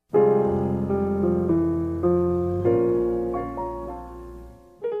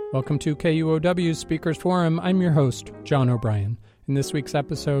Welcome to KUOW's Speakers Forum. I'm your host, John O'Brien. In this week's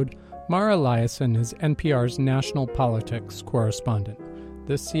episode, Mara Liasson is NPR's national politics correspondent.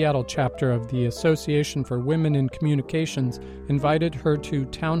 The Seattle chapter of the Association for Women in Communications invited her to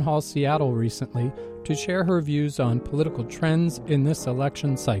Town Hall Seattle recently to share her views on political trends in this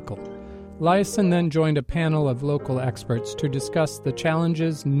election cycle. Liasson then joined a panel of local experts to discuss the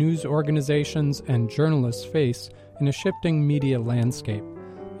challenges news organizations and journalists face in a shifting media landscape.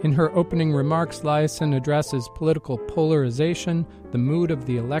 In her opening remarks, Liasson addresses political polarization, the mood of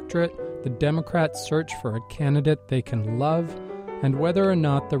the electorate, the Democrats' search for a candidate they can love, and whether or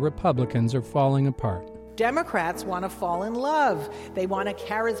not the Republicans are falling apart. Democrats want to fall in love. They want a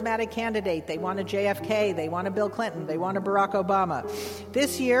charismatic candidate. They want a JFK. They want a Bill Clinton. They want a Barack Obama.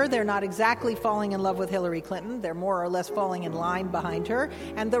 This year, they're not exactly falling in love with Hillary Clinton. They're more or less falling in line behind her.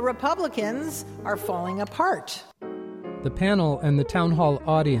 And the Republicans are falling apart. The panel and the town hall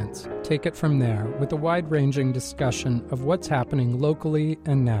audience take it from there with a wide-ranging discussion of what's happening locally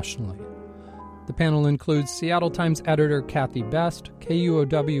and nationally. The panel includes Seattle Times editor Kathy Best,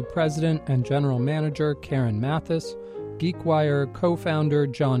 KUOW president and general manager Karen Mathis, GeekWire co-founder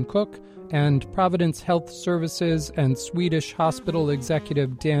John Cook, and Providence Health Services and Swedish hospital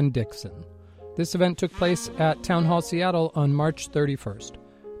executive Dan Dixon. This event took place at Town Hall Seattle on March 31st.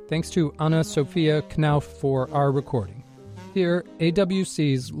 Thanks to Anna Sophia Knauf for our recording. Here,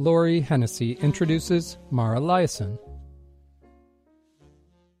 AWC's Lori Hennessy introduces Mara Liasson.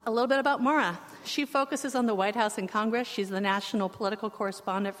 A little bit about Mara. She focuses on the White House and Congress. She's the national political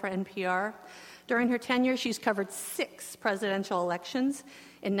correspondent for NPR. During her tenure, she's covered 6 presidential elections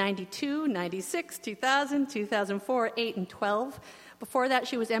in 92, 96, 2000, 2004, 8, and 12. Before that,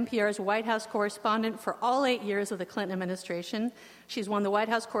 she was NPR's White House correspondent for all 8 years of the Clinton administration. She's won the White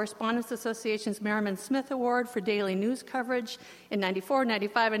House Correspondents Association's Merriman Smith Award for daily news coverage in 94,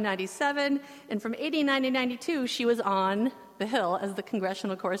 95, and 97. And from 89 to 92, she was on the Hill as the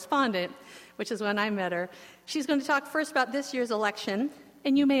congressional correspondent, which is when I met her. She's going to talk first about this year's election,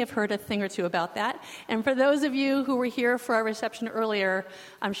 and you may have heard a thing or two about that. And for those of you who were here for our reception earlier,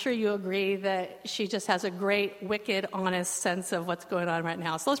 I'm sure you agree that she just has a great, wicked, honest sense of what's going on right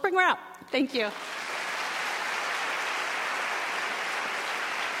now. So let's bring her out. Thank you.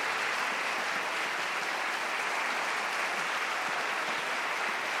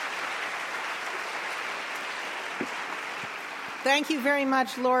 Thank you very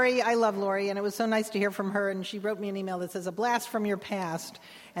much, Lori. I love Lori, and it was so nice to hear from her. And she wrote me an email that says, "A blast from your past."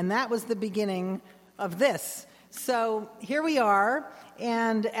 And that was the beginning of this. So here we are.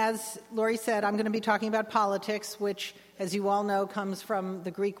 And as Lori said, I'm going to be talking about politics, which, as you all know, comes from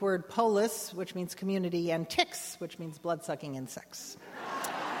the Greek word polis, which means community, and ticks, which means blood-sucking insects.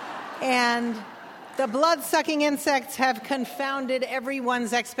 And the blood-sucking insects have confounded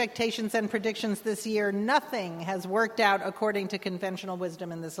everyone's expectations and predictions this year. Nothing has worked out according to conventional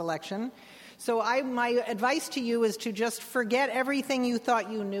wisdom in this election. So my advice to you is to just forget everything you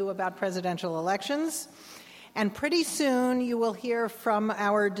thought you knew about presidential elections. And pretty soon you will hear from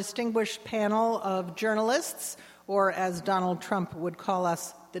our distinguished panel of journalists, or as Donald Trump would call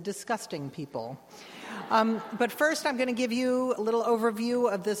us, the disgusting people. But first, I'm going to give you a little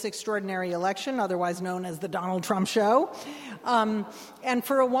overview of this extraordinary election, otherwise known as the Donald Trump Show. And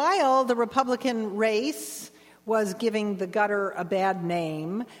for a while, the Republican race was giving the gutter a bad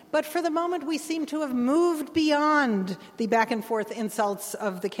name. But for the moment, we seem to have moved beyond the back-and-forth insults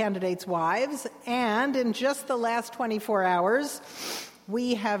of the candidates' wives. And in just the last 24 hours,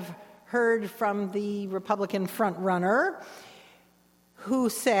 we have heard from the Republican frontrunner,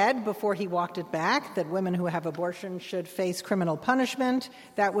 who said, before he walked it back, that women who have abortions should face criminal punishment.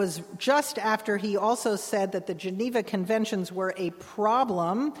 That was just after he also said that the Geneva Conventions were a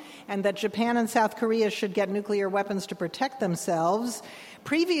problem and that Japan and South Korea should get nuclear weapons to protect themselves.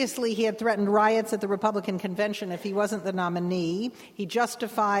 Previously, he had threatened riots at the Republican convention if he wasn't the nominee. He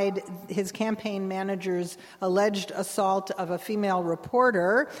justified his campaign manager's alleged assault of a female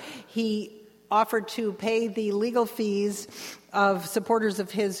reporter. He offered to pay the legal fees of supporters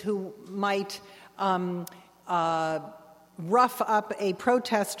of his who might rough up a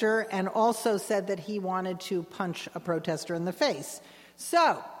protester, and also said that he wanted to punch a protester in the face.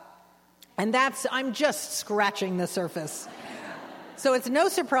 So, I'm just scratching the surface. So it's no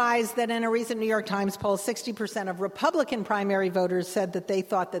surprise that in a recent New York Times poll, 60% of Republican primary voters said that they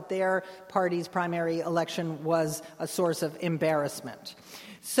thought that their party's primary election was a source of embarrassment.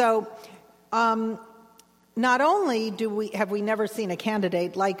 So, not only have we never seen a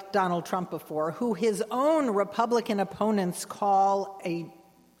candidate like Donald Trump before, who his own Republican opponents call a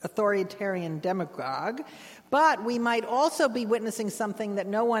authoritarian demagogue, but we might also be witnessing something that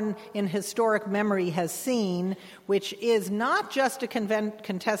no one in historic memory has seen, which is not just a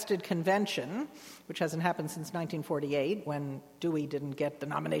contested convention, which hasn't happened since 1948 when Dewey didn't get the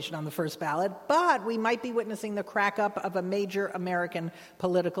nomination on the first ballot, but we might be witnessing the crack-up of a major American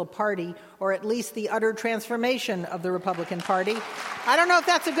political party, or at least the utter transformation of the Republican Party. I don't know if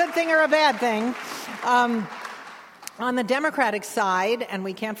that's a good thing or a bad thing. On the Democratic side, and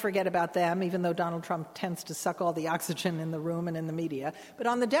we can't forget about them, even though Donald Trump tends to suck all the oxygen in the room and in the media, but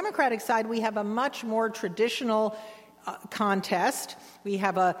on the Democratic side, we have a much more traditional contest. We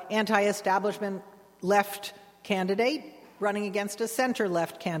have an anti-establishment left candidate running against a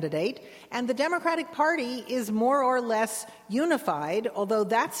center-left candidate, and the Democratic Party is more or less unified, although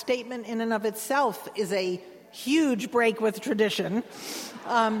that statement in and of itself is a huge break with tradition.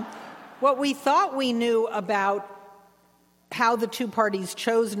 What we thought we knew about how the two parties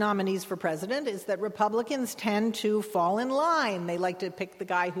chose nominees for president is that Republicans tend to fall in line. They like to pick the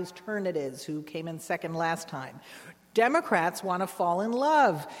guy whose turn it is, who came in second last time. Democrats want to fall in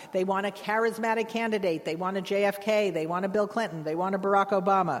love. They want a charismatic candidate. They want a JFK. They want a Bill Clinton. They want a Barack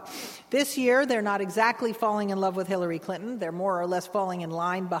Obama. This year, they're not exactly falling in love with Hillary Clinton. They're more or less falling in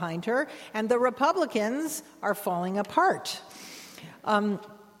line behind her. And the Republicans are falling apart.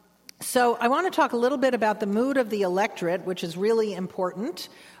 So I want to talk a little bit about the mood of the electorate, which is really important.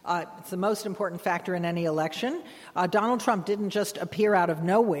 It's the most important factor in any election. Donald Trump didn't just appear out of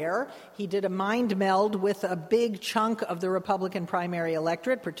nowhere. He did a mind meld with a big chunk of the Republican primary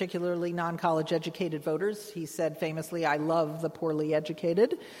electorate, particularly non-college educated voters. He said famously, "I love the poorly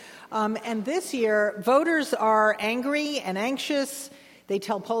educated." And this year, voters are angry and anxious. They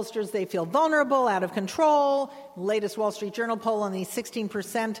tell pollsters they feel vulnerable, out of control. The latest Wall Street Journal poll, only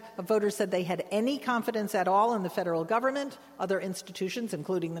 16% of voters said they had any confidence at all in the federal government. Other institutions,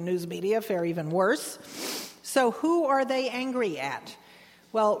 including the news media, fare even worse. So who are they angry at?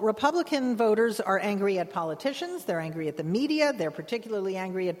 Well, Republican voters are angry at politicians. They're angry at the media. They're particularly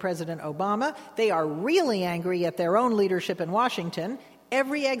angry at President Obama. They are really angry at their own leadership in Washington.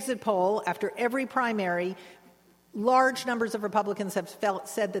 Every exit poll after every primary, large numbers of Republicans have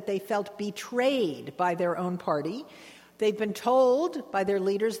said that they felt betrayed by their own party. They've been told by their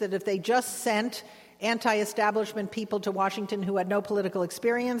leaders that if they just sent anti-establishment people to Washington who had no political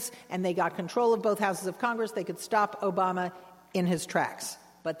experience and they got control of both houses of Congress, they could stop Obama in his tracks.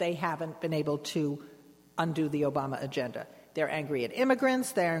 But they haven't been able to undo the Obama agenda. They're angry at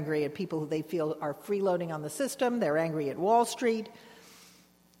immigrants. They're angry at people who they feel are freeloading on the system. They're angry at Wall Street.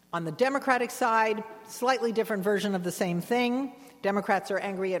 On the Democratic side, slightly different version of the same thing. Democrats are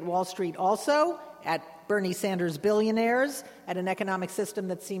angry at Wall Street also, at Bernie Sanders' billionaires, at an economic system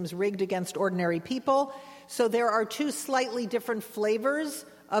that seems rigged against ordinary people. So there are two slightly different flavors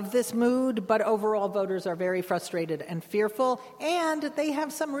of this mood, but overall voters are very frustrated and fearful, and they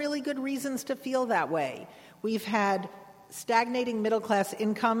have some really good reasons to feel that way. We've had stagnating middle-class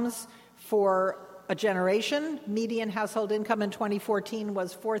incomes for a generation. Median household income in 2014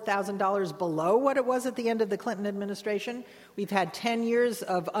 was $4,000 below what it was at the end of the Clinton administration. We've had 10 years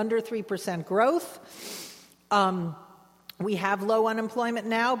of under 3% growth. We have low unemployment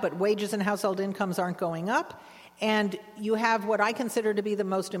now, but wages and household incomes aren't going up. And you have what I consider to be the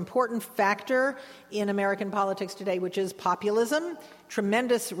most important factor in American politics today, which is populism,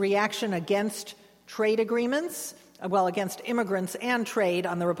 tremendous reaction against trade agreements, against immigrants and trade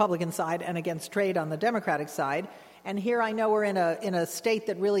on the Republican side and against trade on the Democratic side. And here I know we're in a state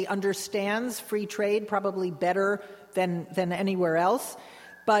that really understands free trade probably better than anywhere else.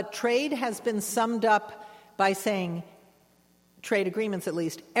 But trade has been summed up by saying, trade agreements at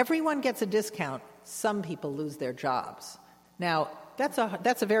least, everyone gets a discount, some people lose their jobs. Now,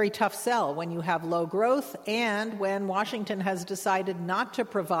 that's a very tough sell when you have low growth and when Washington has decided not to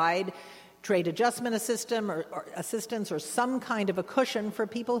provide trade adjustment assistance or some kind of a cushion for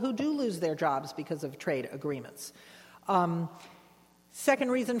people who do lose their jobs because of trade agreements. Second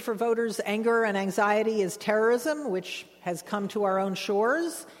reason for voters' anger and anxiety is terrorism, which has come to our own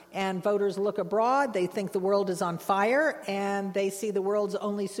shores. And voters look abroad, they think the world is on fire, and they see the world's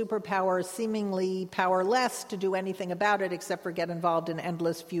only superpower seemingly powerless to do anything about it except for get involved in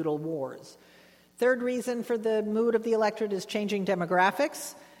endless feudal wars. Third reason for the mood of the electorate is changing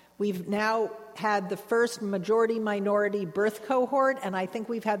demographics. We've now had the first majority-minority birth cohort, and I think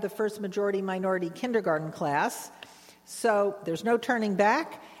we've had the first majority-minority kindergarten class. So there's no turning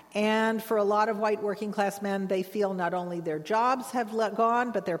back. And for a lot of white working-class men, they feel not only their jobs have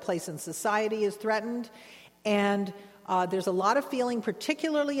gone, but their place in society is threatened. And There's a lot of feeling,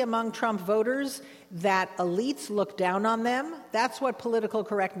 particularly among Trump voters, that elites look down on them. That's what political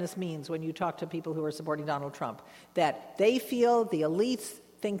correctness means when you talk to people who are supporting Donald Trump, that they feel the elites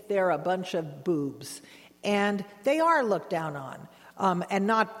think they're a bunch of boobs. And they are looked down on, and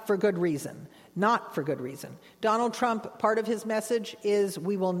not for good reason. Not for good reason. Donald Trump, part of his message is,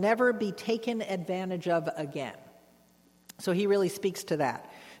 we will never be taken advantage of again. So he really speaks to that.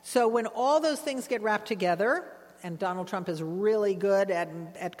 So when all those things get wrapped together, and Donald Trump is really good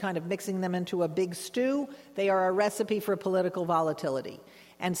at kind of mixing them into a big stew, they are a recipe for political volatility.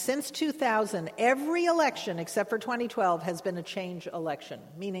 And since 2000, every election except for 2012 has been a change election,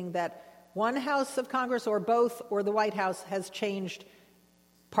 meaning that one house of Congress or both or the White House has changed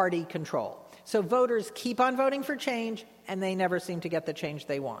party control. So voters keep on voting for change, and they never seem to get the change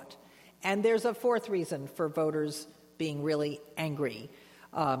they want. And there's a fourth reason for voters being really angry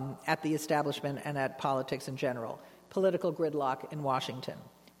at the establishment and at politics in general: political gridlock in Washington.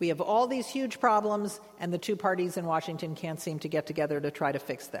 We have all these huge problems, and the two parties in Washington can't seem to get together to try to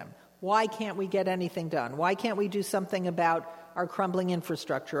fix them. Why can't we get anything done? Why can't we do something about our crumbling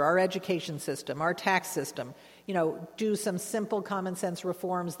infrastructure, our education system, our tax system? Do some simple common sense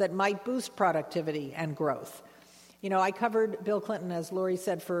reforms that might boost productivity and growth. I covered Bill Clinton, as Lori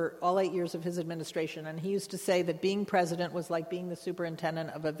said, for all 8 years of his administration, and he used to say that being president was like being the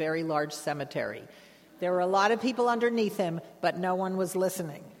superintendent of a very large cemetery. There were a lot of people underneath him, but no one was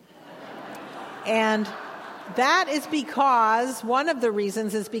listening. And that is because, one of the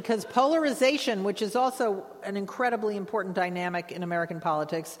reasons is because polarization, which is also an incredibly important dynamic in American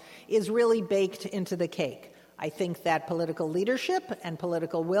politics, is really baked into the cake. I think that political leadership and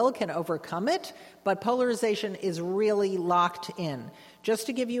political will can overcome it, but polarization is really locked in. Just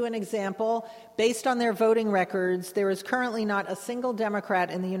to give you an example, based on their voting records, there is currently not a single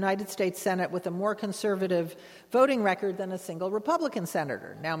Democrat in the United States Senate with a more conservative voting record than a single Republican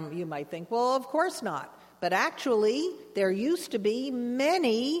senator. Now, you might think, well, of course not. But actually, there used to be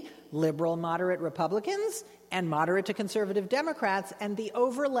many liberal moderate Republicans and moderate to conservative Democrats, and the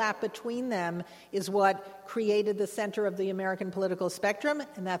overlap between them is what created the center of the American political spectrum,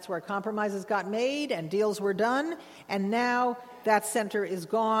 and that's where compromises got made and deals were done, and now that center is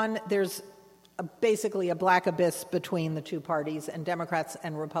gone. There's basically a black abyss between the two parties, and Democrats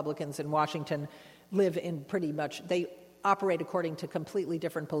and Republicans in Washington live in they operate according to completely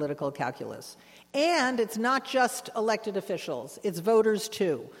different political calculus. And it's not just elected officials, it's voters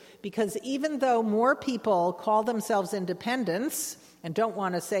too. Because even though more people call themselves independents and don't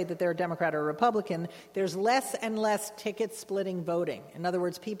want to say that they're a Democrat or a Republican, there's less and less ticket-splitting voting. In other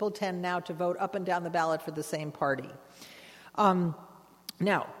words, people tend now to vote up and down the ballot for the same party.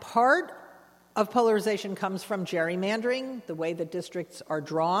 Now, part of polarization comes from gerrymandering, the way that districts are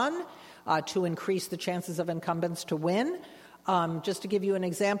drawn, to increase the chances of incumbents to win. Just to give you an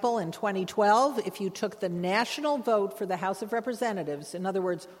example, in 2012, if you took the national vote for the House of Representatives, in other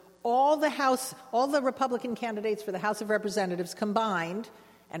words, all the Republican candidates for the House of Representatives combined,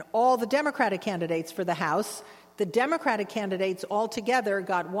 and all the Democratic candidates for the House, the Democratic candidates altogether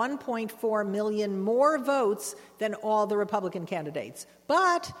got 1.4 million more votes than all the Republican candidates.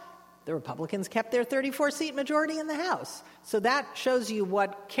 But the Republicans kept their 34-seat majority in the House. So that shows you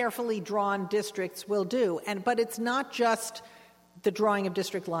what carefully drawn districts will do. But it's not just the drawing of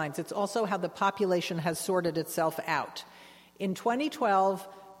district lines. It's also how the population has sorted itself out. In 2012,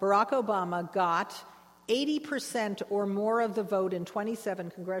 Barack Obama got 80% or more of the vote in 27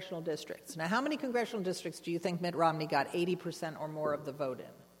 congressional districts. Now, how many congressional districts do you think Mitt Romney got 80% or more of the vote in?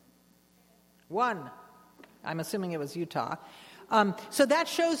 One. I'm assuming it was Utah. So that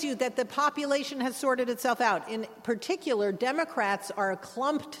shows you that the population has sorted itself out. In particular, Democrats are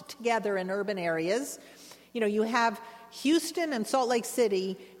clumped together in urban areas. You have Houston and Salt Lake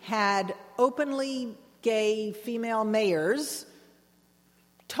City had openly gay female mayors,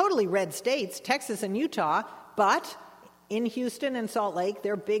 totally red states, Texas and Utah, but in Houston and Salt Lake,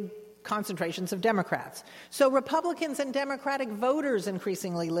 they're big concentrations of Democrats. So Republicans and Democratic voters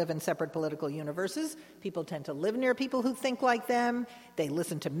increasingly live in separate political universes. People tend to live near people who think like them. They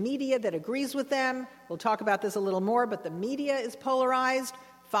listen to media that agrees with them. We'll talk about this a little more, but the media is polarized.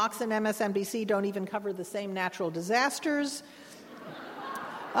 Fox and MSNBC don't even cover the same natural disasters.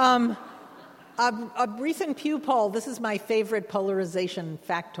 A recent Pew poll, this is my favorite polarization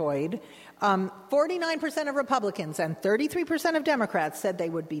factoid, 49% of Republicans and 33% of Democrats said they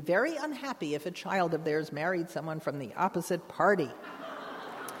would be very unhappy if a child of theirs married someone from the opposite party.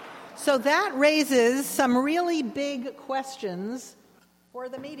 So that raises some really big questions for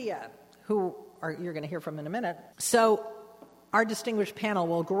the media, who you're going to hear from in a minute. So our distinguished panel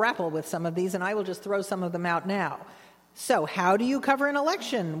will grapple with some of these, and I will just throw some of them out now. So how do you cover an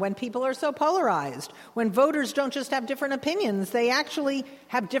election when people are so polarized? When voters don't just have different opinions, they actually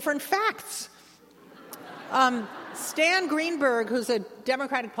have different facts. Stan Greenberg, who's a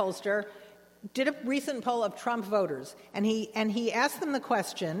Democratic pollster, did a recent poll of Trump voters, and he asked them the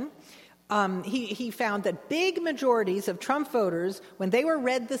question. He found that big majorities of Trump voters, when they were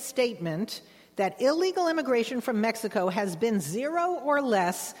read the statement that illegal immigration from Mexico has been 0 or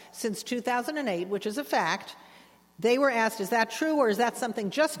less since 2008, which is a fact, they were asked, is that true, or is that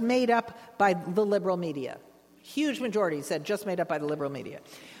something just made up by the liberal media? Huge majority said just made up by the liberal media.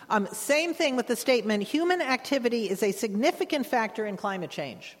 Same thing with the statement, human activity is a significant factor in climate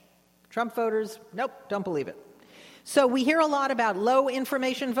change. Trump voters, nope, don't believe it. So we hear a lot about low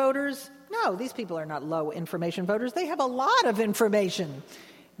information voters. No, these people are not low information voters. They have a lot of information.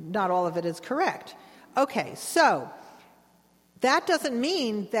 Not all of it is correct. Okay, so that doesn't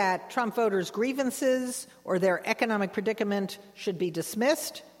mean that Trump voters' grievances or their economic predicament should be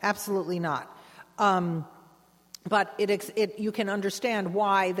dismissed. Absolutely not. But you can understand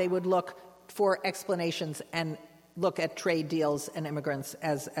why they would look for explanations and look at trade deals and immigrants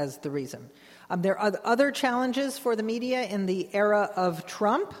as the reason. There are other challenges for the media in the era of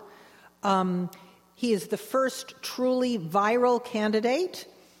Trump. He is the first truly viral candidate.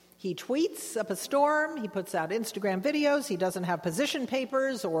 He tweets up a storm. He puts out Instagram videos. He doesn't have position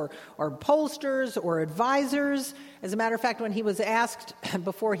papers or pollsters or advisors. As a matter of fact, when he was asked,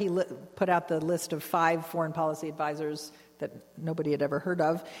 before he put out the list of 5 foreign policy advisors that nobody had ever heard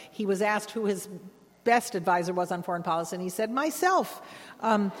of, he was asked who his best advisor was on foreign policy, and he said, myself.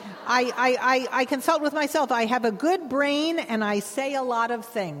 I consult with myself. I have a good brain, and I say a lot of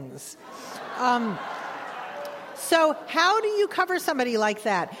things. So how do you cover somebody like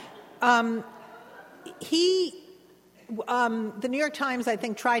that? The New York Times, I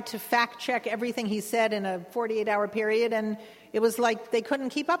think, tried to fact-check everything he said in a 48-hour period, and it was like they couldn't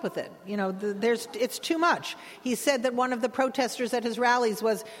keep up with it. You know, it's too much. He said that one of the protesters at his rallies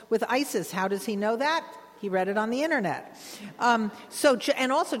was with ISIS. How does he know that? He read it on the internet. And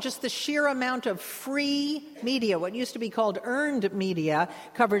also just the sheer amount of free media, what used to be called earned media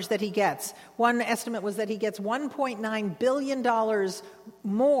coverage that he gets. One estimate was that he gets $1.9 billion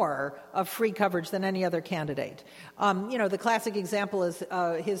more of free coverage than any other candidate. The classic example is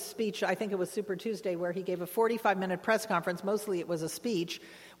his speech, I think it was Super Tuesday, where he gave a 45-minute press conference. Mostly it was a speech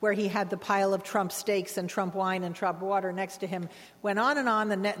where he had the pile of Trump steaks and Trump wine and Trump water next to him. Went on and on.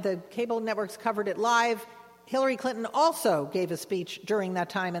 The cable networks covered it live. Hillary Clinton also gave a speech during that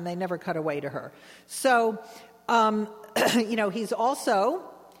time, and they never cut away to her. So, he's also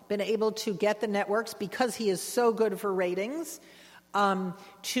been able to get the networks, because he is so good for ratings,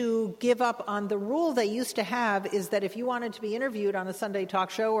 to give up on the rule they used to have, is that if you wanted to be interviewed on a Sunday talk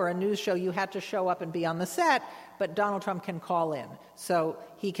show or a news show, you had to show up and be on the set, but Donald Trump can call in. So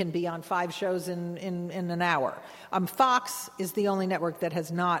he can be on 5 shows in an hour. Fox is the only network that has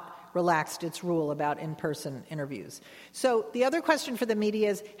not relaxed its rule about in-person interviews. So the other question for the media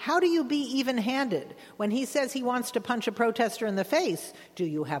is, how do you be even-handed? When he says he wants to punch a protester in the face, do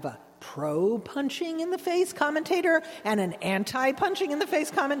you have a pro-punching in the face commentator and an anti-punching in the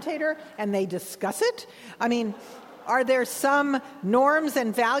face commentator, and they discuss it? I mean, are there some norms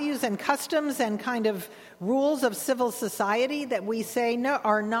and values and customs and kind of rules of civil society that we say no,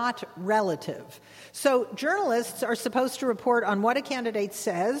 are not relative? So journalists are supposed to report on what a candidate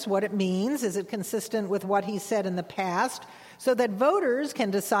says, what it means, is it consistent with what he said in the past, so that voters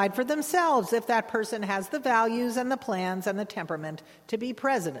can decide for themselves if that person has the values and the plans and the temperament to be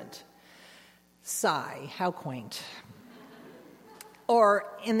president. Sigh, how quaint. Or,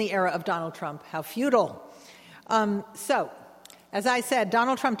 in the era of Donald Trump, how futile. As I said,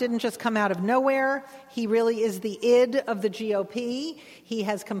 Donald Trump didn't just come out of nowhere. He really is the id of the GOP. He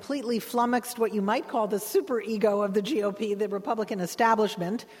has completely flummoxed what you might call the superego of the GOP, the Republican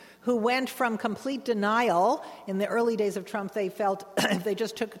establishment, who went from complete denial. In the early days of Trump, they felt if they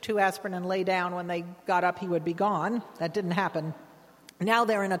just took 2 aspirin and lay down, when they got up, he would be gone. That didn't happen. Now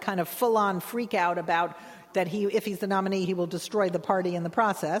they're in a kind of full-on freak out about that if he's the nominee, he will destroy the party in the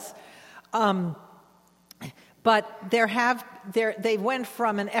process. But they went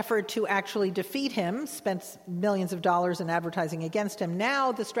from an effort to actually defeat him, spent millions of dollars in advertising against him.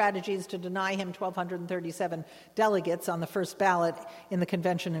 Now the strategy is to deny him 1,237 delegates on the first ballot in the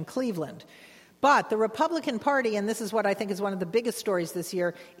convention in Cleveland. But the Republican Party, and this is what I think is one of the biggest stories this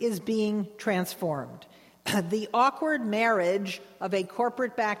year, is being transformed. The awkward marriage of a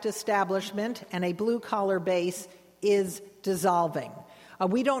corporate-backed establishment and a blue-collar base is dissolving.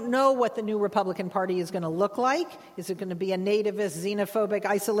 We don't know what the new Republican Party is going to look like. Is it going to be a nativist, xenophobic,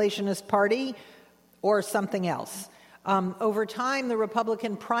 isolationist party, or something else? Over time, the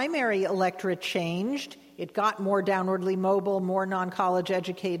Republican primary electorate changed. It got more downwardly mobile, more non-college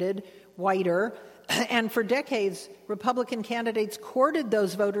educated, whiter. And for decades, Republican candidates courted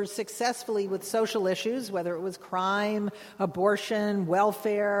those voters successfully with social issues, whether it was crime, abortion,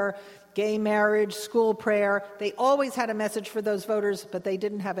 welfare, gay marriage, school prayer. They always had a message for those voters, but they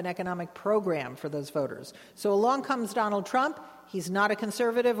didn't have an economic program for those voters. So along comes Donald Trump. He's not a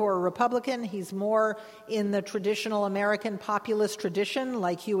conservative or a Republican. He's more in the traditional American populist tradition,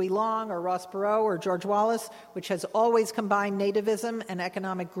 like Huey Long or Ross Perot or George Wallace, which has always combined nativism and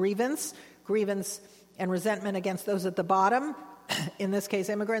economic grievance and resentment against those at the bottom, in this case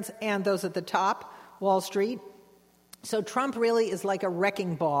immigrants, and those at the top, Wall Street. So Trump really is like a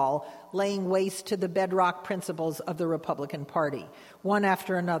wrecking ball laying waste to the bedrock principles of the Republican Party, one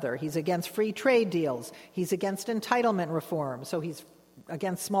after another. He's against free trade deals. He's against entitlement reform, so he's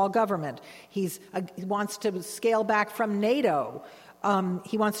against small government. He wants to scale back from NATO.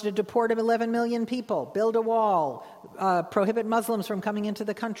 He wants to deport 11 million people, build a wall, prohibit Muslims from coming into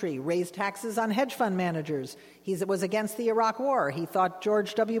the country, raise taxes on hedge fund managers. He was against the Iraq War. He thought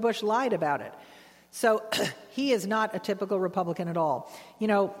George W. Bush lied about it. So he is not a typical Republican at all. You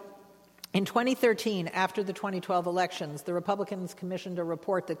know, in 2013, after the 2012 elections, the Republicans commissioned a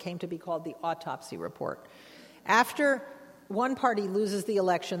report that came to be called the autopsy report. After one party loses the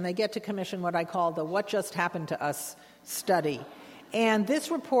election, they get to commission what I call the What Just Happened to Us study. And this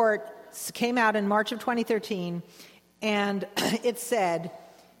report came out in March of 2013, and it said,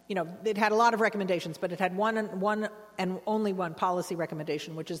 you know, it had a lot of recommendations, but it had one and only one policy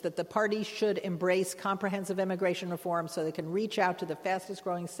recommendation, which is that the party should embrace comprehensive immigration reform so they can reach out to the fastest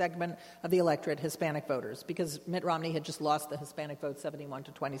growing segment of the electorate, Hispanic voters, because Mitt Romney had just lost the Hispanic vote 71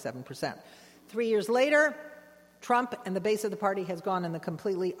 to 27%. 3 years later, Trump and the base of the party has gone in the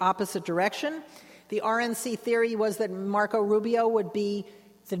completely opposite direction. The RNC theory was that Marco Rubio would be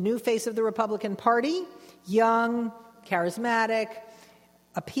the new face of the Republican Party, young, charismatic,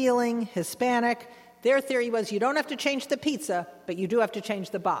 appealing, Hispanic. Their theory was you don't have to change the pizza, but you do have to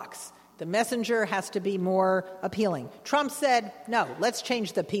change the box. The messenger has to be more appealing. Trump said, no, let's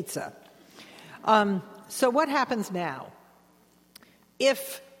change the pizza. So what happens now?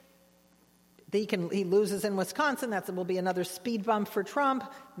 If he loses in Wisconsin, that will be another speed bump for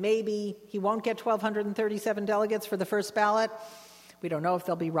Trump. Maybe he won't get 1,237 delegates for the first ballot. We don't know if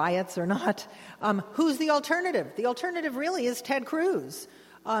there'll be riots or not. Who's the alternative? The alternative really is Ted Cruz.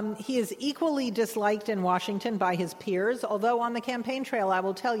 He is equally disliked in Washington by his peers, although on the campaign trail, I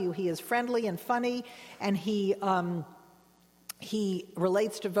will tell you, he is friendly and funny, and he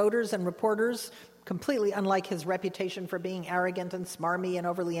relates to voters and reporters completely unlike his reputation for being arrogant and smarmy and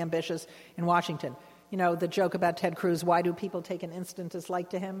overly ambitious in Washington. You know, the joke about Ted Cruz, why do people take an instant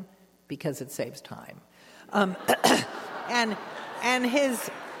dislike to him? Because it saves time. And his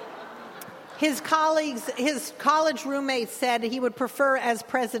colleagues, his college roommates said he would prefer as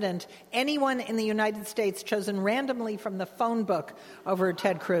president anyone in the United States chosen randomly from the phone book over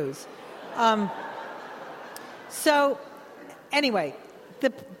Ted Cruz. So anyway,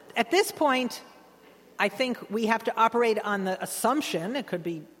 at this point, I think we have to operate on the assumption, it could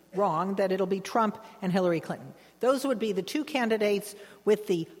be wrong, that it'll be Trump and Hillary Clinton. Those would be the two candidates with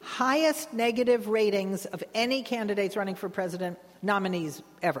the highest negative ratings of any candidates running for president, nominees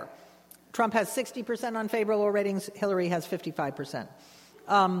ever. Trump has 60% unfavorable ratings. Hillary has 55%.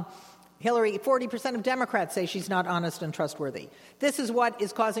 40% of Democrats say she's not honest and trustworthy. This is what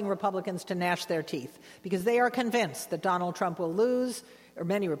is causing Republicans to gnash their teeth, because they are convinced that Donald Trump will lose, or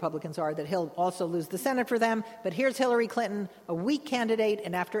many Republicans are, that he'll also lose the Senate for them. But here's Hillary Clinton, a weak candidate,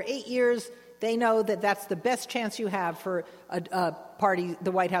 and after 8 years, they know that that's the best chance you have for a party,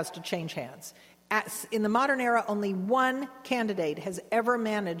 the White House, to change hands. In the modern era, only one candidate has ever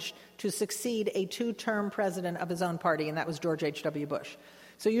managed to succeed a two-term president of his own party, and that was George H.W. Bush.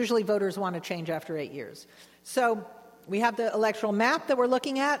 So usually voters want to change after 8 years. So we have the electoral map that we're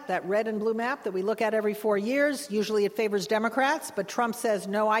looking at, that red and blue map that we look at every 4 years. Usually it favors Democrats, but Trump says,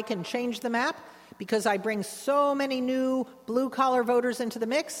 no, I can change the map because I bring so many new blue-collar voters into the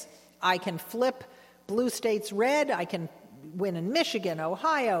mix. I can flip blue states red. I can win in Michigan,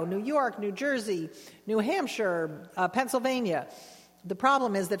 Ohio, New York, New Jersey, New Hampshire, Pennsylvania. The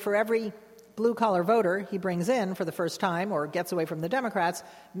problem is that for every blue-collar voter he brings in for the first time or gets away from the Democrats,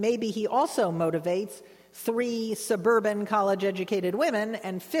 maybe he also motivates 3 suburban college-educated women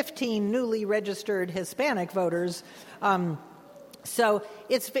and 15 newly registered Hispanic voters So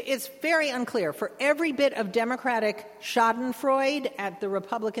it's very unclear. For every bit of Democratic schadenfreude at the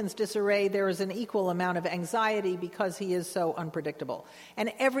Republicans' disarray, there is an equal amount of anxiety because he is so unpredictable.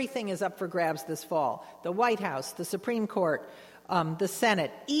 And everything is up for grabs this fall. The White House, the Supreme Court, the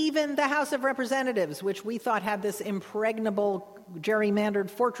Senate, even the House of Representatives, which we thought had this impregnable gerrymandered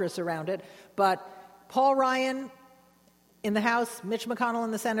fortress around it. But Paul Ryan in the House, Mitch McConnell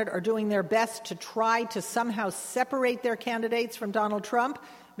in the Senate are doing their best to try to somehow separate their candidates from Donald Trump.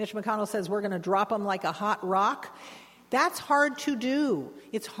 Mitch McConnell says we're going to drop them like a hot rock. That's hard to do.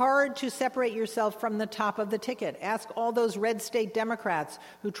 It's hard to separate yourself from the top of the ticket. Ask all those red state Democrats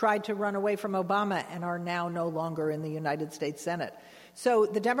who tried to run away from Obama and are now no longer in the United States Senate. So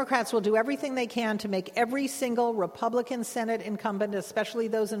the Democrats will do everything they can to make every single Republican Senate incumbent, especially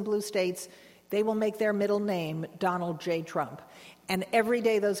those in blue states, they will make their middle name Donald J. Trump. And every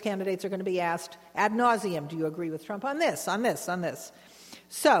day those candidates are going to be asked ad nauseum, do you agree with Trump on this, on this, on this?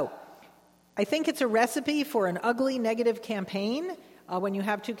 So I think it's a recipe for an ugly negative campaign when you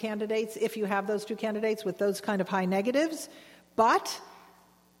have two candidates, if you have those two candidates with those kind of high negatives. But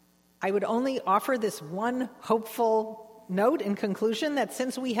I would only offer this one hopeful note in conclusion that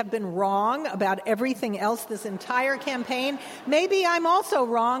since we have been wrong about everything else this entire campaign, maybe I'm also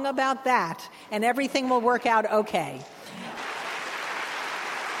wrong about that, and everything will work out okay.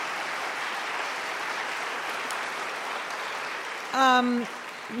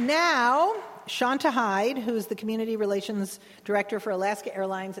 Now, Shanta Hyde, who's the Community Relations Director for Alaska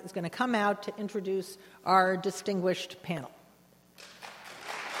Airlines, is going to come out to introduce our distinguished panel.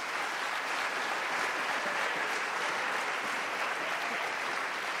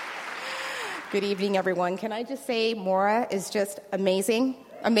 Good evening, everyone. Can I just say Maura is just amazing?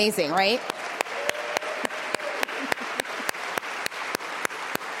 Amazing, right?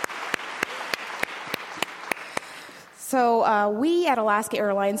 So we at Alaska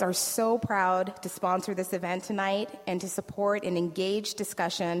Airlines are so proud to sponsor this event tonight and to support an engaged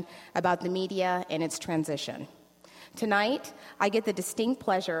discussion about the media and its transition. Tonight, I get the distinct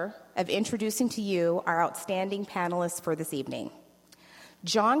pleasure of introducing to you our outstanding panelists for this evening.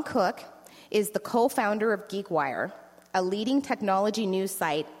 John Cook is the co-founder of GeekWire, a leading technology news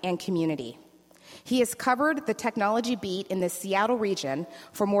site and community. He has covered the technology beat in the Seattle region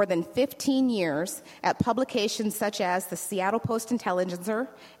for more than 15 years at publications such as the Seattle Post-Intelligencer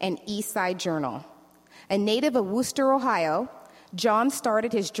and East Side Journal. A native of Wooster, Ohio, John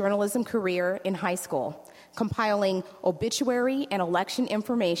started his journalism career in high school, compiling obituary and election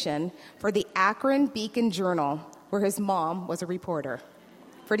information for the Akron Beacon Journal, where his mom was a reporter.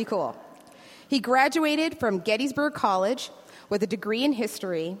 Pretty cool. He graduated from Gettysburg College with a degree in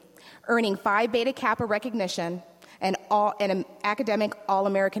history, earning Phi Beta Kappa recognition and an academic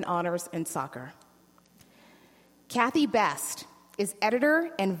All-American honors in soccer. Kathy Best is editor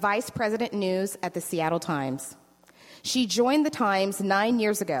and vice president news at the Seattle Times. She joined the Times 9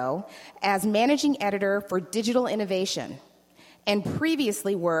 years ago as managing editor for digital innovation and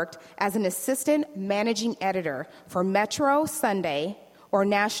previously worked as an assistant managing editor for Metro Sunday or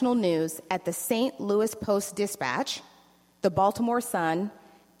national news at the St. Louis Post-Dispatch, the Baltimore Sun,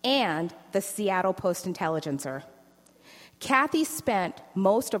 and the Seattle Post-Intelligencer. Kathy spent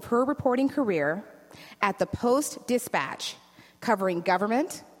most of her reporting career at the Post-Dispatch, covering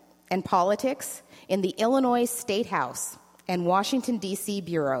government and politics in the Illinois State House and Washington, D.C.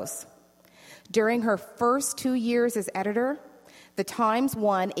 bureaus. During her first 2 years as editor, the Times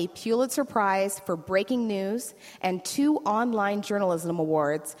won a Pulitzer Prize for breaking news and 2 online journalism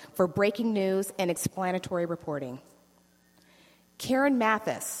awards for breaking news and explanatory reporting. Karen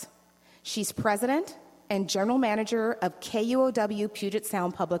Mathis, she's president and general manager of KUOW Puget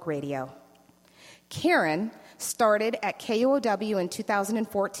Sound Public Radio. Karen started at KUOW in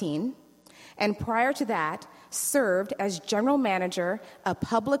 2014, and prior to that, served as general manager of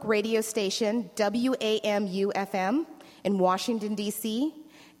public radio station WAMU-FM in Washington, D.C.,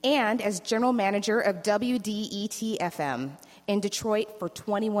 and as general manager of WDET-FM in Detroit for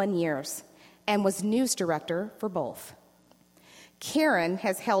 21 years, and was news director for both. Karen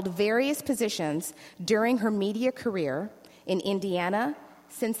has held various positions during her media career in Indiana,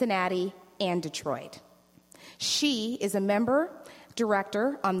 Cincinnati, and Detroit. She is a member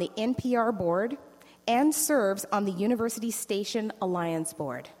director on the NPR board and serves on the University Station Alliance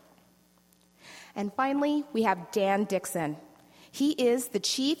board. And finally, we have Dan Dixon. He is the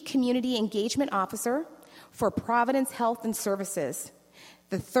Chief Community Engagement Officer for Providence Health and Services,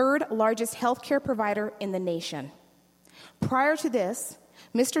 the 3rd largest healthcare provider in the nation. Prior to this,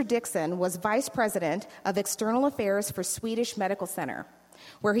 Mr. Dixon was Vice President of External Affairs for Swedish Medical Center,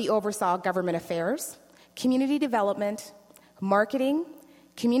 where he oversaw government affairs, community development, marketing,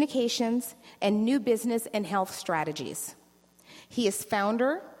 communications, and new business and health strategies. He is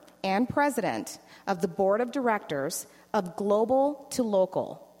founder and president of the board of directors of Global to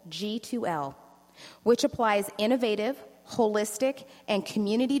Local, G2L, which applies innovative, holistic, and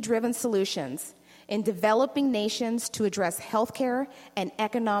community-driven solutions in developing nations to address healthcare and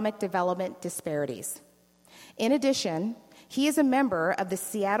economic development disparities. In addition, he is a member of the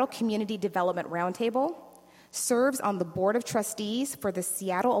Seattle Community Development Roundtable, serves on the Board of Trustees for the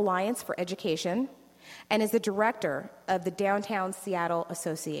Seattle Alliance for Education, and is the director of the Downtown Seattle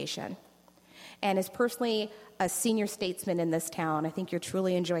Association, and is personally a senior statesman in this town. I think you'll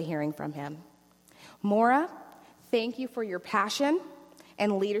truly enjoy hearing from him. Maura, thank you for your passion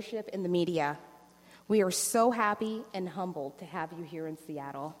and leadership in the media. We are so happy and humbled to have you here in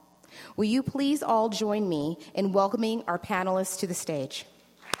Seattle. Will you please all join me in welcoming our panelists to the stage?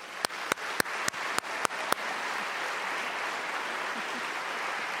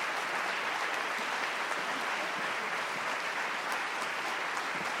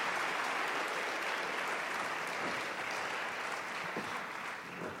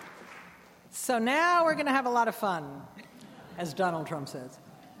 So now we're going to have a lot of fun, as Donald Trump says.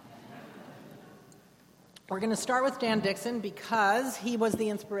 We're going to start with Dan Dixon because he was the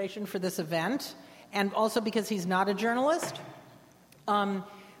inspiration for this event, and also because he's not a journalist.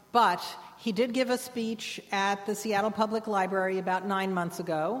 But he did give a speech at the Seattle Public Library about 9 months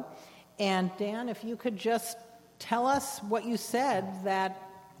ago. And Dan, if you could just tell us what you said that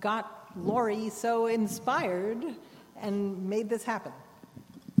got Lori so inspired and made this happen.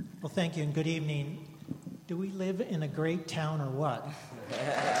 Well, thank you, and good evening. Do we live in a great town or what?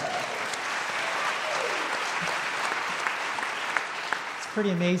 It's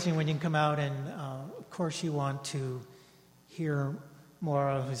pretty amazing when you can come out and, of course, you want to hear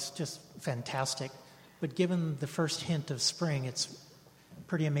Maura, who's just fantastic. But given the first hint of spring, it's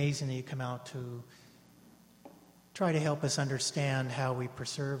pretty amazing that you come out to try to help us understand how we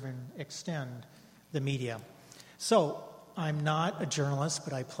preserve and extend the media. So, I'm not a journalist,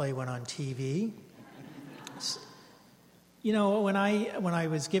 but I play one on TV. You know, when I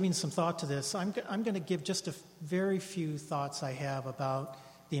was giving some thought to this, I'm going to give just a very few thoughts I have about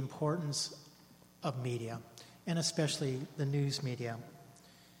the importance of media, and especially the news media.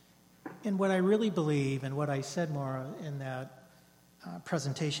 And what I really believe, and what I said more in that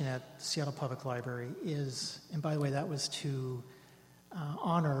presentation at the Seattle Public Library is, and by the way, that was to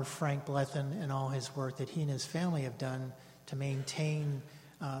honor Frank Blethen and all his work that he and his family have done to maintain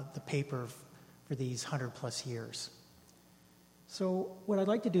the paper for these 100-plus years. So what I'd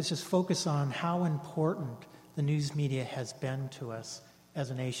like to do is just focus on how important the news media has been to us as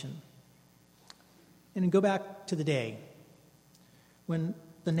a nation. And go back to the day when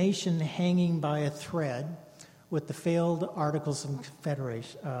the nation hanging by a thread with the failed Articles of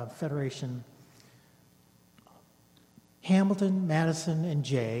Federation, Hamilton, Madison, and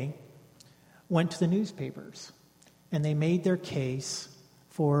Jay went to the newspapers, and they made their case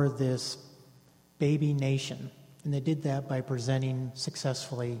for this baby nation. And they did that by presenting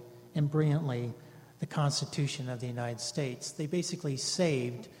successfully and brilliantly the Constitution of the United States. They basically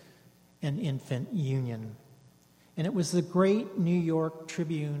saved an infant union. And it was the great New York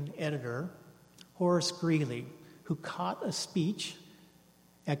Tribune editor, Horace Greeley, who caught a speech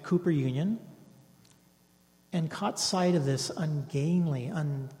at Cooper Union and caught sight of this ungainly,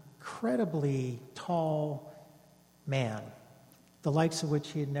 incredibly tall man, the likes of which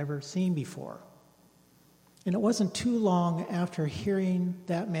he had never seen before. And it wasn't too long after hearing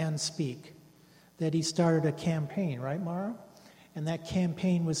that man speak that he started a campaign, right, Mara? And that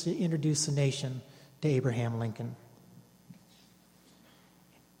campaign was to introduce the nation to Abraham Lincoln.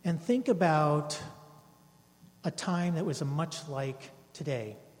 And think about a time that was much like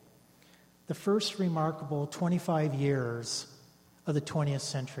today. The first remarkable 25 years of the 20th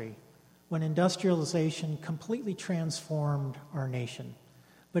century, when industrialization completely transformed our nation,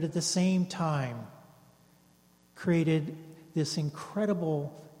 but at the same time created this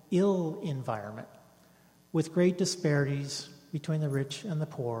incredible ill environment with great disparities between the rich and the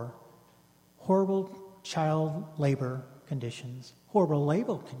poor, horrible child labor conditions, horrible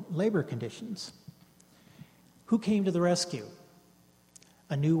labor conditions. Who came to the rescue?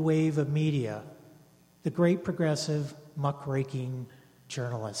 A new wave of media, the great progressive, muckraking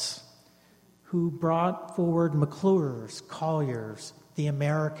journalists who brought forward McClure's, Collier's, The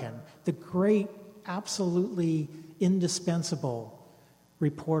American, the great, absolutely indispensable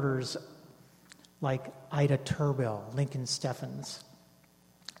reporters like Ida Tarbell, Lincoln Steffens,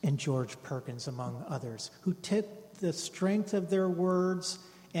 and George Perkins, among others, who took the strength of their words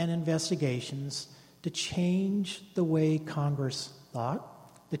and investigations to change the way Congress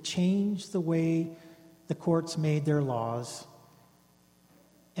thought, to change the way the courts made their laws,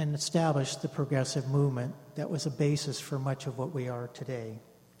 and establish the progressive movement that was a basis for much of what we are today.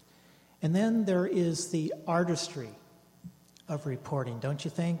 And then there is the artistry of reporting, don't you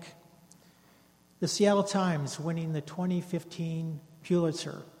think? The Seattle Times winning the 2015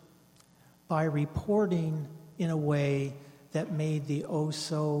 Pulitzer by reporting in a way that made the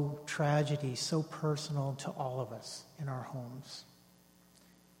oh-so tragedy so personal to all of us in our homes.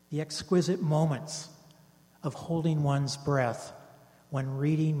 The exquisite moments of holding one's breath when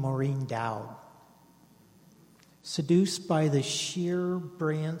reading Maureen Dowd. Seduced by the sheer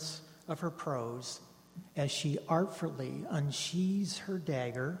brilliance of her prose as she artfully unsheathes her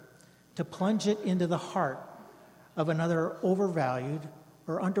dagger to plunge it into the heart of another overvalued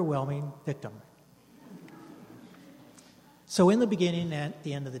or underwhelming victim. So in the beginning and at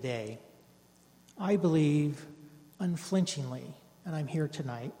the end of the day, I believe unflinchingly, and I'm here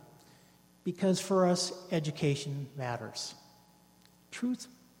tonight, because for us, education matters. Truth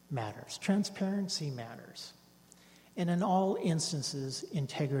matters. Transparency matters. And in all instances,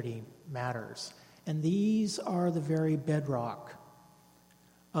 integrity matters. And these are the very bedrock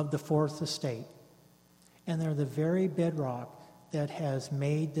of the Fourth Estate. And they're the very bedrock that has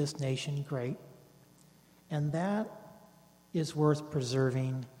made this nation great. And that is worth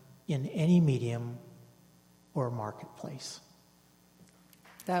preserving in any medium or marketplace.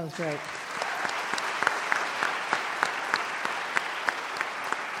 That was great.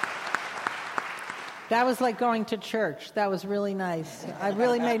 That was like going to church. That was really nice. It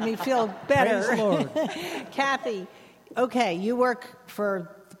really made me feel better. Praise the Lord. Kathy, okay, you work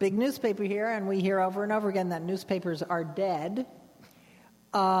for the big newspaper here, and we hear over and over again that newspapers are dead.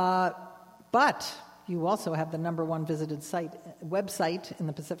 But you also have the number one visited website in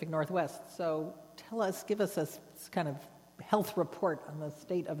the Pacific Northwest. So give us a kind of health report on the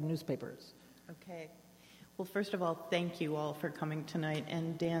state of newspapers. Okay. Well, first of all, thank you all for coming tonight.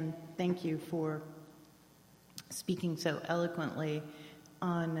 And Dan, thank you for speaking so eloquently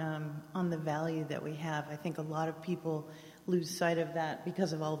on the value that we have. I think a lot of people lose sight of that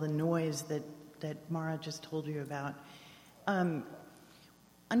because of all the noise that Mara just told you about.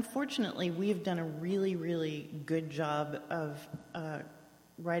 Unfortunately, we have done a really, really good job of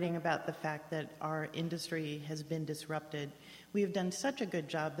writing about the fact that our industry has been disrupted. We have done such a good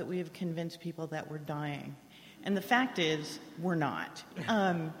job that we have convinced people that we're dying. And the fact is, we're not.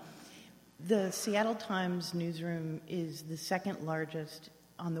 The Seattle Times newsroom is the second largest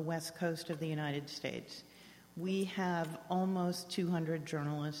on the west coast of the United States. We have almost 200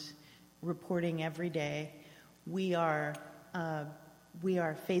 journalists reporting every day. We are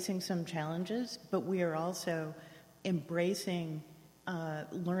facing some challenges, but we are also embracing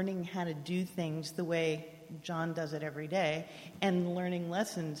learning how to do things the way John does it every day and learning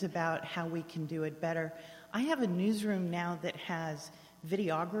lessons about how we can do it better. I have a newsroom now that has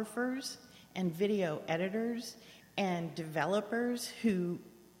videographers and video editors and developers who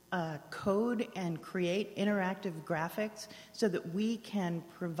code and create interactive graphics so that we can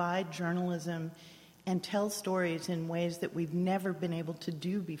provide journalism and tell stories in ways that we've never been able to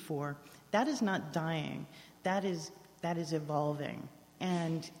do before. That is not dying. That is evolving.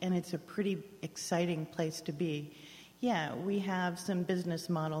 And it's a pretty exciting place to be. Yeah, we have some business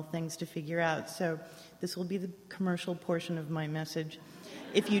model things to figure out. So this will be the commercial portion of my message.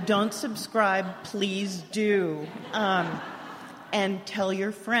 If you don't subscribe, please do. And tell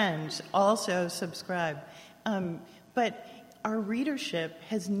your friends. Also subscribe. But our readership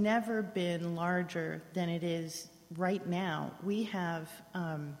has never been larger than it is right now. We have,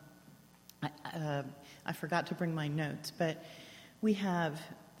 I forgot to bring my notes, but we have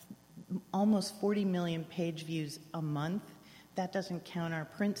almost 40 million page views a month. That doesn't count our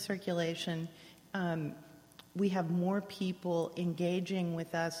print circulation. We have more people engaging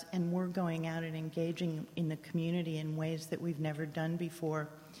with us, and we're going out and engaging in the community in ways that we've never done before.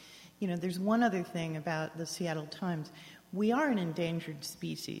 You know, there's one other thing about the Seattle Times. We are an endangered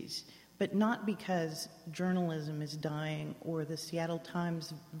species, but not because journalism is dying or the Seattle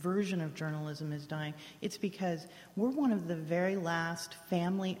Times version of journalism is dying. It's because we're one of the very last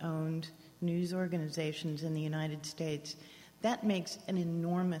family-owned news organizations in the United States. That makes an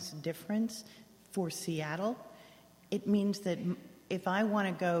enormous difference for Seattle. It means that if I want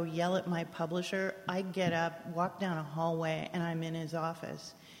to go yell at my publisher, I get up, walk down a hallway, and I'm in his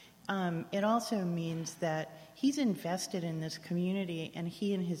office. It also means that he's invested in this community, and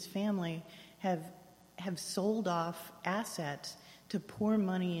he and his family have sold off assets to pour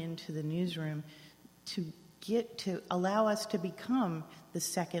money into the newsroom to get to allow us to become the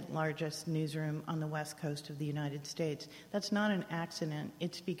second largest newsroom on the west coast of the United States. That's not an accident.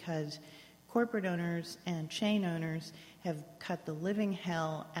 It's because corporate owners and chain owners have cut the living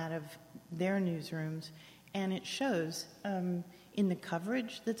hell out of their newsrooms, and it shows in the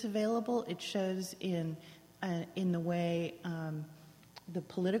coverage that's available. It shows in the way the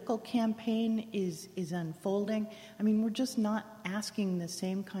political campaign is unfolding. I mean, we're just not asking the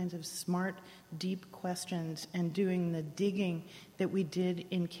same kinds of smart, deep questions and doing the digging that we did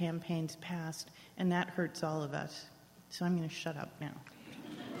in campaigns past, and that hurts all of us. So I'm going to shut up now.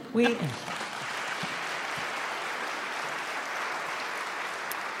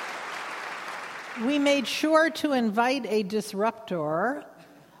 We made sure to invite a disruptor,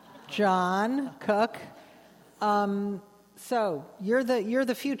 John Cook. So you're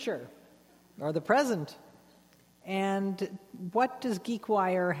the future, or the present. And what does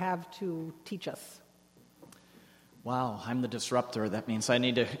GeekWire have to teach us? Wow, I'm the disruptor. That means I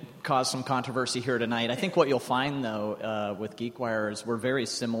need to cause some controversy here tonight. I think what you'll find, though, with GeekWire is we're very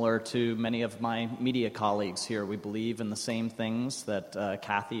similar to many of my media colleagues here. We believe in the same things that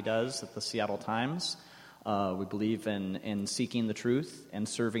Kathy does at the Seattle Times. We believe in seeking the truth and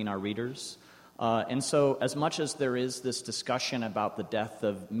serving our readers. And so as much as there is this discussion about the death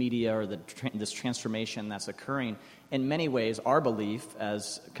of media or this transformation that's occurring, in many ways our belief,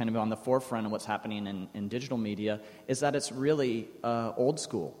 as kind of on the forefront of what's happening in digital media, is that it's really old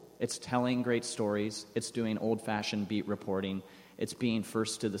school. It's telling great stories. It's doing old-fashioned beat reporting. It's being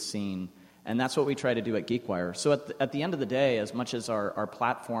first to the scene. And that's what we try to do at GeekWire. So at the end of the day, as much as our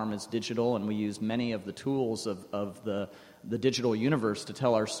platform is digital and we use many of the tools of the digital universe to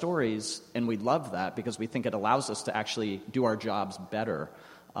tell our stories, and we love that because we think it allows us to actually do our jobs better.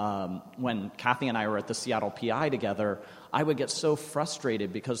 When Kathy and I were at the Seattle PI together, I would get so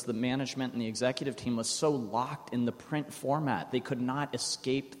frustrated because the management and the executive team was so locked in the print format. They could not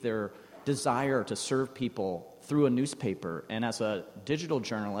escape their desire to serve people through a newspaper. And as a digital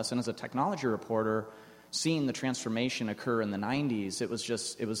journalist and as a technology reporter, seeing the transformation occur in the 90s, it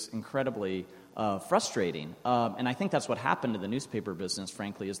was incredibly frustrating. And I think that's what happened to the newspaper business,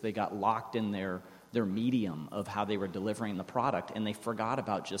 frankly, is they got locked in their medium of how they were delivering the product, and they forgot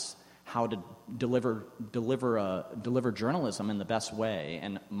about just how to deliver journalism in the best way.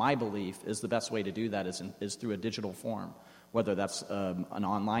 And my belief is the best way to do that is through a digital form, whether that's an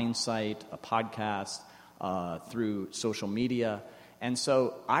online site, a podcast, through social media. And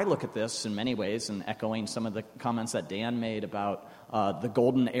so I look at this in many ways, and echoing some of the comments that Dan made about the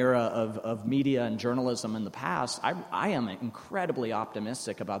golden era of media and journalism in the past, I am incredibly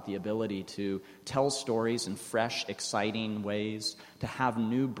optimistic about the ability to tell stories in fresh, exciting ways, to have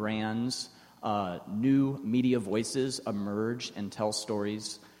new brands, new media voices emerge and tell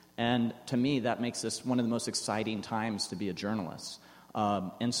stories. And to me, that makes this one of the most exciting times to be a journalist.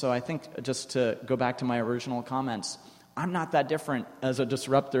 And so I think, just to go back to my original comments, I'm not that different as a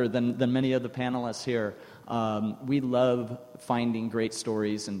disruptor than many of the panelists here. We love finding great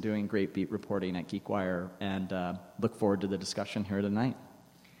stories and doing great beat reporting at GeekWire, and look forward to the discussion here tonight.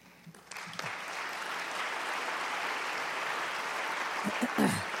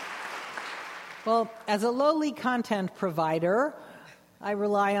 Well, as a lowly content provider, I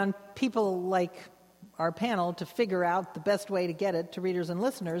rely on people like our panel to figure out the best way to get it to readers and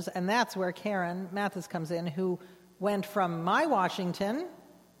listeners, and that's where Karen Mathis comes in, who went from my Washington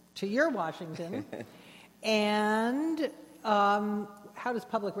to your Washington. And how does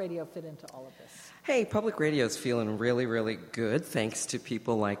public radio fit into all of this? Hey, public radio is feeling really, really good, thanks to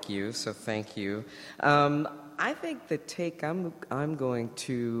people like you, so thank you. I think the take I'm going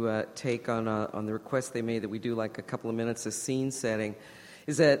to take on the request they made that we do like a couple of minutes of scene setting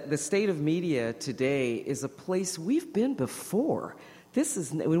is that the state of media today is a place we've been before. This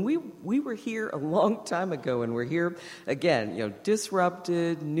is when we were here a long time ago, and we're here again.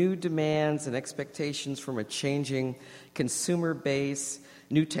 Disrupted, new demands and expectations from a changing consumer base,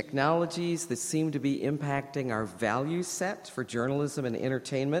 new technologies that seem to be impacting our value set for journalism and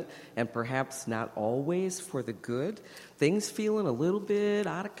entertainment, and perhaps not always for the good. Things feeling a little bit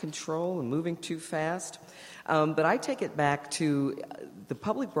out of control and moving too fast. But I take it back to the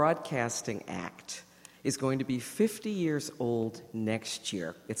Public Broadcasting Act is going to be 50 years old next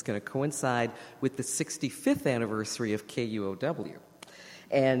year. It's going to coincide with the 65th anniversary of KUOW.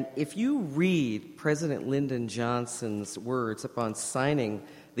 And if you read President Lyndon Johnson's words upon signing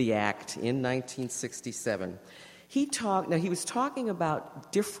the act in 1967, He was talking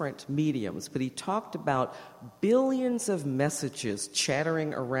about different mediums, but he talked about billions of messages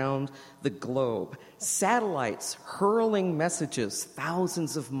chattering around the globe, satellites hurling messages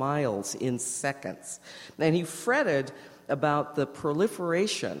thousands of miles in seconds. And he fretted about the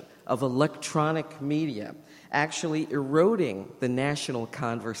proliferation of electronic media actually eroding the national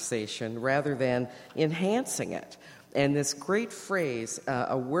conversation rather than enhancing it. And this great phrase,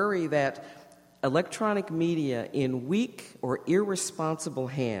 a worry that electronic media in weak or irresponsible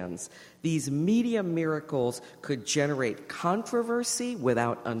hands, these media miracles could generate controversy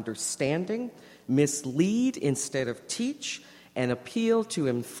without understanding, mislead instead of teach, and appeal to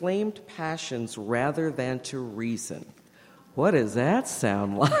inflamed passions rather than to reason. What does that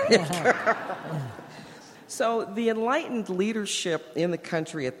sound like? So the enlightened leadership in the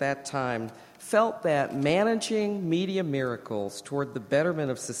country at that time felt that managing media miracles toward the betterment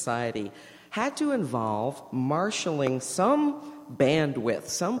of society had to involve marshaling some bandwidth,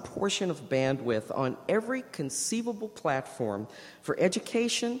 some portion of bandwidth on every conceivable platform for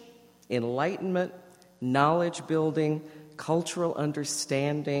education, enlightenment, knowledge building, cultural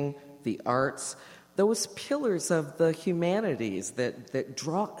understanding, the arts, those pillars of the humanities that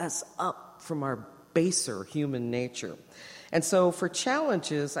draw us up from our baser human nature. And so for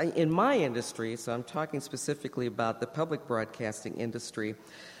challenges in my industry, so I'm talking specifically about the public broadcasting industry,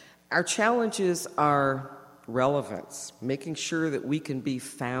 our challenges are relevance, making sure that we can be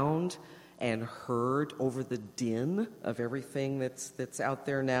found and heard over the din of everything that's out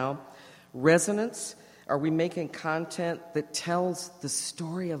there now. Resonance, are we making content that tells the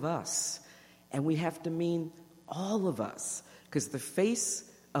story of us? And we have to mean all of us, because the face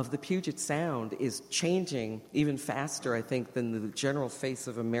of the Puget Sound is changing even faster, I think, than the general face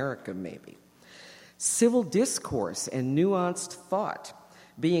of America, maybe. Civil discourse and nuanced thought,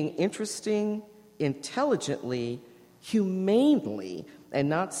 being interesting, intelligently, humanely, and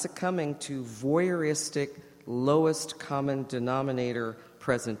not succumbing to voyeuristic, lowest common denominator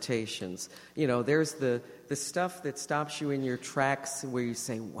presentations. You know, there's the stuff that stops you in your tracks where you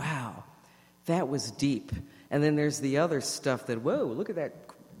say, wow, that was deep. And then there's the other stuff that, whoa, look at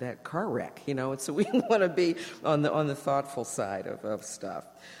that car wreck, you know. And so we want to be on the thoughtful side of stuff.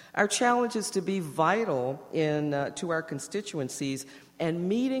 Our challenge is to be vital to our constituencies and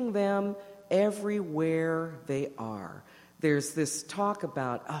meeting them everywhere they are. There's this talk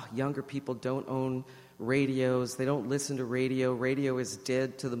about, younger people don't own radios, they don't listen to radio, radio is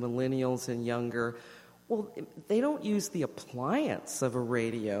dead to the millennials and younger. Well, they don't use the appliance of a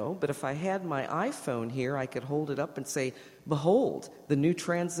radio, but if I had my iPhone here, I could hold it up and say, behold, the new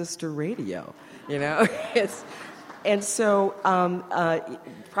transistor radio, you know? And so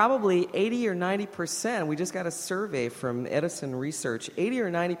probably 80 or 90%, we just got a survey from Edison Research, 80 or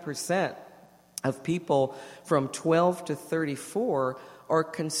 90% of people from 12 to 34 are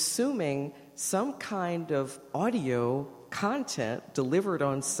consuming some kind of audio content delivered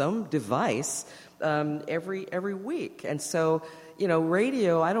on some device every week. And so, you know,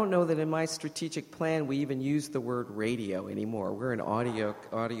 radio, I don't know that in my strategic plan we even use the word radio anymore. We're an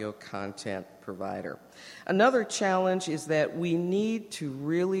audio content provider. Another challenge is that we need to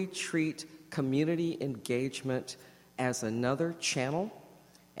really treat community engagement as another channel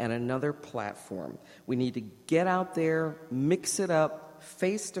and another platform. We need to get out there, mix it up,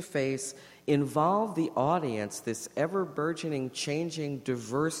 face-to-face, involve the audience, this ever-burgeoning, changing,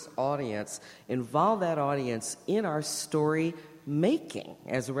 diverse audience, involve that audience in our story making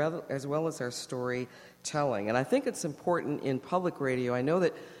as well as our storytelling. And I think it's important in public radio. I know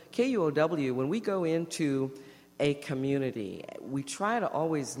that KUOW, when we go into a community, we try to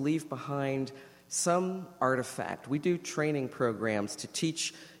always leave behind some artifact. We do training programs to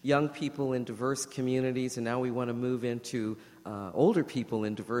teach young people in diverse communities, and now we want to move into older people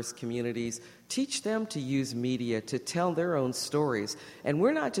in diverse communities, teach them to use media to tell their own stories. And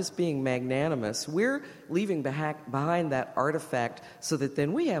we're not just being magnanimous, we're leaving behind that artifact so that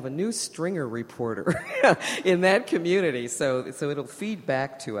then we have a new stringer reporter in that community, so it'll feed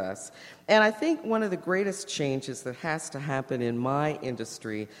back to us. And I think one of the greatest changes that has to happen in my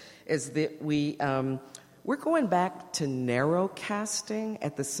industry is that we're going back to narrowcasting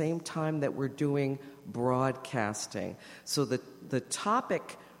at the same time that we're doing broadcasting. So the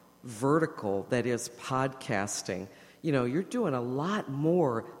topic vertical that is podcasting you're doing a lot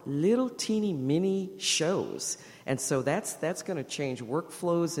more little teeny mini shows. And so that's going to change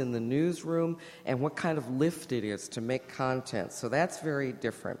workflows in the newsroom and what kind of lift it is to make content. So that's very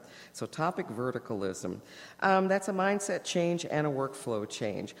different. So topic verticalism. That's a mindset change and a workflow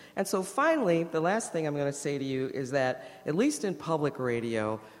change. And so finally, the last thing I'm going to say to you is that, at least in public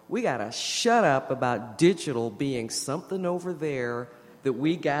radio, we got to shut up about digital being something over there that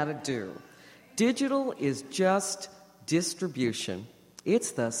we got to do. Digital is just distribution.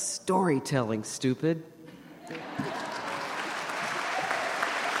 It's the storytelling, stupid.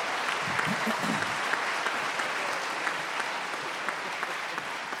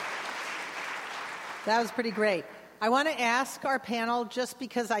 That was pretty great. I want to ask our panel, just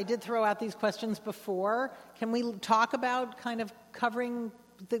because I did throw out these questions before, can we talk about kind of covering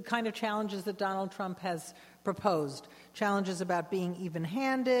the kind of challenges that Donald Trump has proposed? Challenges about being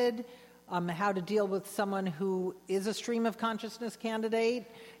even-handed, how to deal with someone who is a stream of consciousness candidate,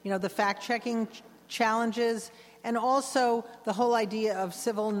 the fact-checking challenges, and also the whole idea of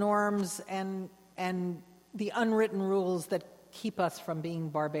civil norms and the unwritten rules that keep us from being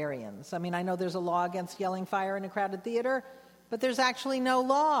barbarians. I mean, I know there's a law against yelling fire in a crowded theater, but there's actually no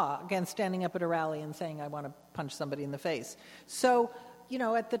law against standing up at a rally and saying, I want to punch somebody in the face. So,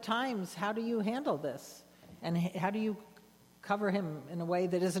 at the Times, how do you handle this? And how do you cover him in a way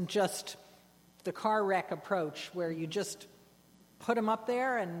that isn't just the car wreck approach, where you just put him up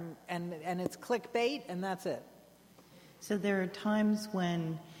there and it's clickbait and that's it? So there are times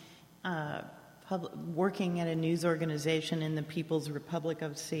when working at a news organization in the People's Republic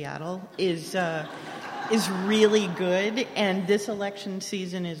of Seattle is really good, and this election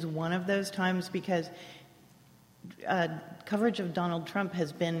season is one of those times because coverage of Donald Trump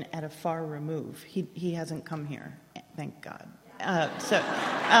has been at a far remove. He hasn't come here, thank God.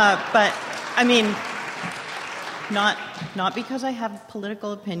 But I mean, not because I have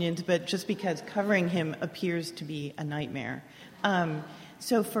political opinions, but just because covering him appears to be a nightmare.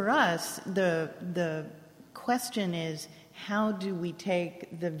 So for us, the question is, how do we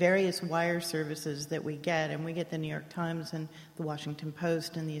take the various wire services that we get, and we get the New York Times and the Washington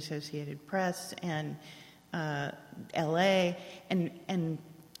Post and the Associated Press and LA, and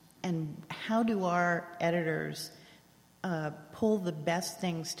how do our editors pull the best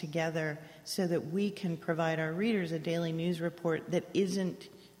things together so that we can provide our readers a daily news report that isn't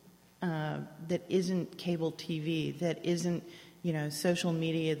cable TV, that isn't social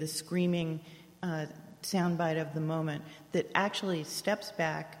media, the screaming soundbite of the moment, that actually steps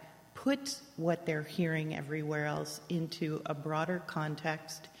back, puts what they're hearing everywhere else into a broader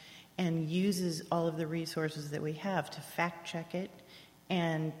context, and uses all of the resources that we have to fact check it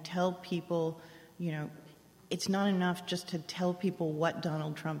and tell people, it's not enough just to tell people what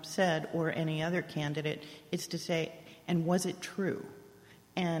Donald Trump said or any other candidate. It's to say, and was it true?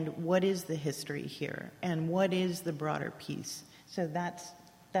 And what is the history here? And what is the broader piece? So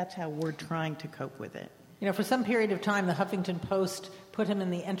that's how we're trying to cope with it. For some period of time, the Huffington Post put him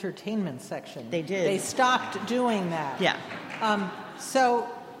in the entertainment section. They did. They stopped doing that. Yeah. So,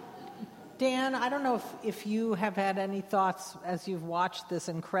 Dan, I don't know if you have had any thoughts as you've watched this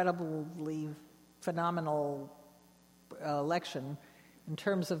incredibly phenomenal election in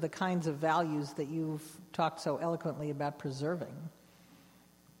terms of the kinds of values that you've talked so eloquently about preserving.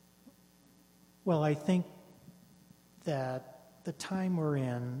 Well, I think that the time we're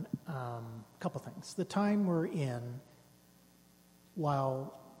in, a couple things. The time we're in,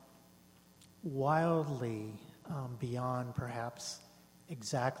 while wildly beyond perhaps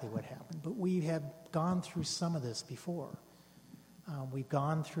exactly what happened, but we have gone through some of this before. We've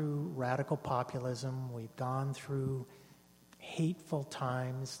gone through radical populism. We've gone through hateful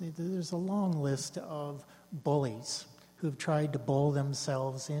times. There's a long list of bullies who've tried to bull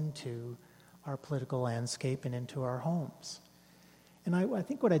themselves into our political landscape and into our homes. And I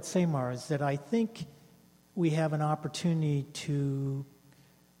think what I'd say, Mara, is that I think we have an opportunity to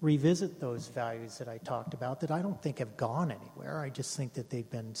revisit those values that I talked about that I don't think have gone anywhere. I just think that they've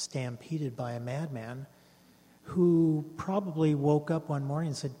been stampeded by a madman who probably woke up one morning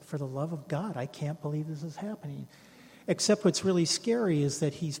and said, for the love of God, I can't believe this is happening. Except what's really scary is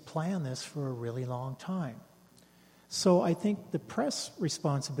that he's planned this for a really long time. So I think the press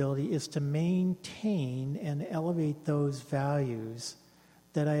responsibility is to maintain and elevate those values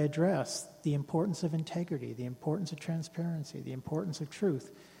that I address, the importance of integrity, the importance of transparency, the importance of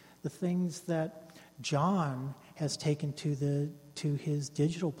truth, the things that John has taken to his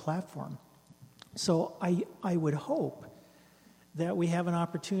digital platform. So I would hope that we have an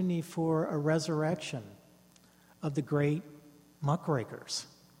opportunity for a resurrection of the great muckrakers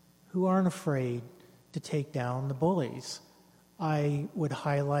who aren't afraid to take down the bullies. I would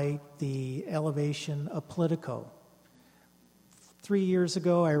highlight the elevation of Politico. 3 years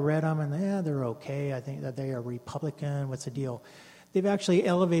ago, I read them, and they're okay. I think that they are Republican. What's the deal? They've actually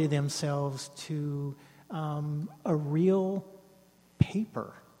elevated themselves to a real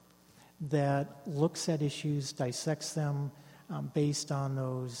paper that looks at issues, dissects them based on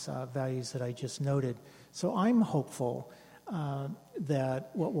those values that I just noted. So I'm hopeful that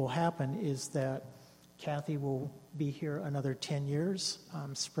what will happen is that Kathy will be here another 10 years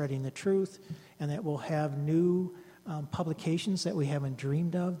spreading the truth, and that we'll have new publications that we haven't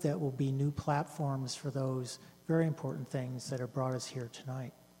dreamed of, that will be new platforms for those very important things that have brought us here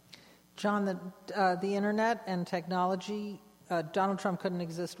tonight. John, the internet and technology, Donald Trump couldn't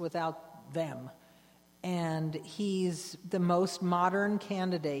exist without them. And he's the most modern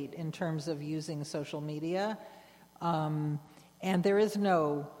candidate in terms of using social media. And there is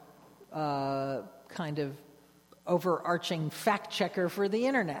no kind of overarching fact checker for the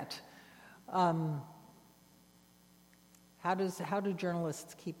internet. How do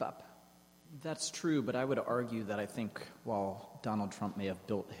journalists keep up? That's true, but I would argue that I think while Donald Trump may have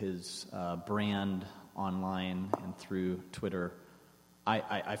built his brand online and through Twitter,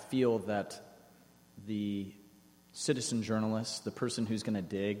 I feel that the citizen journalist, the person who's going to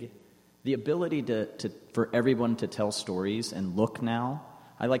dig, the ability for everyone to tell stories and look now,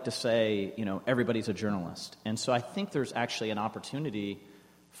 I like to say, everybody's a journalist. And so I think there's actually an opportunity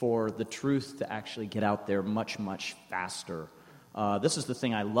for the truth to actually get out there much, much faster. This is the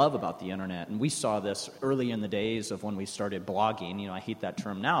thing I love about the internet, and we saw this early in the days of when we started blogging. I hate that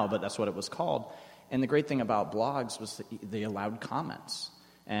term now, but that's what it was called. And the great thing about blogs was that they allowed comments.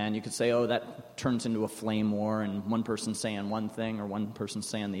 And you could say, that turns into a flame war, and one person saying one thing or one person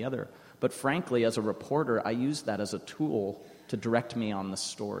saying the other. But frankly, as a reporter, I use that as a tool to direct me on the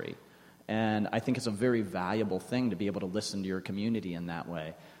story. And I think it's a very valuable thing to be able to listen to your community in that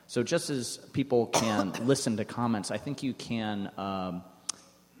way. So just as people can listen to comments, I think you can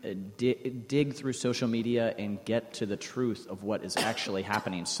dig through social media and get to the truth of what is actually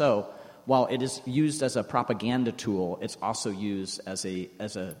happening. So while it is used as a propaganda tool, it's also used as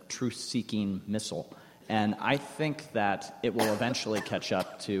a truth-seeking missile. And I think that it will eventually catch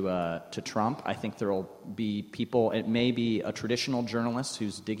up to Trump. I think there will be people, it may be a traditional journalist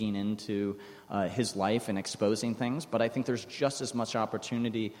who's digging into his life and exposing things, but I think there's just as much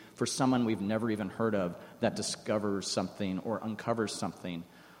opportunity for someone we've never even heard of that discovers something or uncovers something.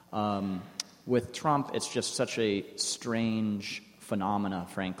 With Trump, it's just such a strange phenomena,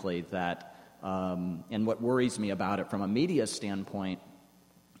 frankly, that, and what worries me about it from a media standpoint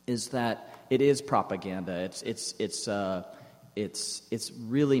is that it is propaganda. It's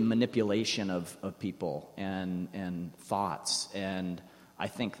really manipulation of people and thoughts. And I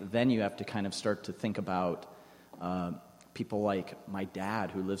think then you have to kind of start to think about people like my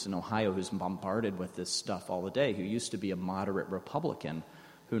dad, who lives in Ohio, who's bombarded with this stuff all the day, who used to be a moderate Republican,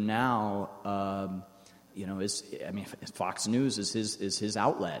 who now Fox News is his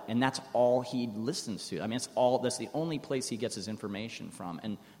outlet, and that's all he listens to. That's the only place he gets his information from.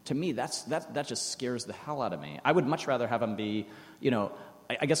 And to me, that just scares the hell out of me. I would much rather have him be,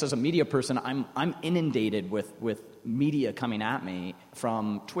 I guess as a media person, I'm inundated with media coming at me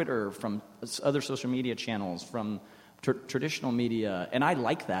from Twitter, from other social media channels, from traditional media, and I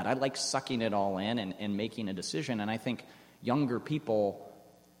like that. I like sucking it all in and making a decision, and I think younger people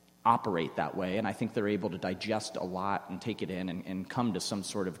operate that way, and I think they're able to digest a lot and take it in and come to some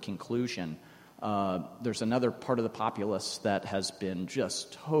sort of conclusion. There's another part of the populace that has been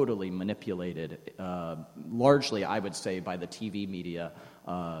just totally manipulated, largely, I would say, by the TV media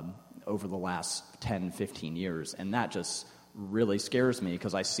over the last 10, 15 years, and that just really scares me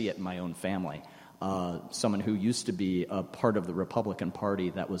because I see it in my own family. Someone who used to be a part of the Republican Party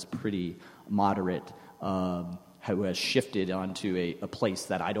that was pretty moderate, who has shifted onto a place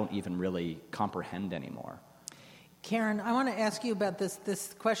that I don't even really comprehend anymore. Karen, I want to ask you about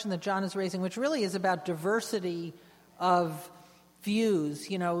this question that John is raising, which really is about diversity of views,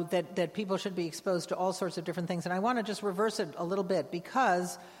 that people should be exposed to all sorts of different things. And I want to just reverse it a little bit,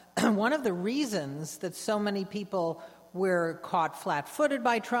 because one of the reasons that so many people were caught flat-footed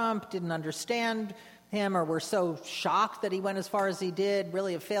by Trump, didn't understand him, or were so shocked that he went as far as he did,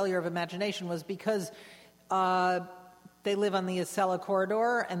 really a failure of imagination, was because they live on the Acela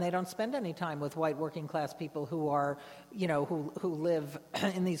corridor, and they don't spend any time with white working-class people who are, who live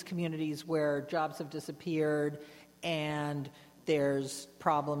in these communities where jobs have disappeared, and there's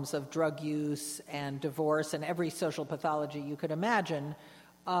problems of drug use and divorce and every social pathology you could imagine.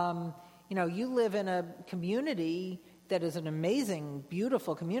 You live in a community that is an amazing,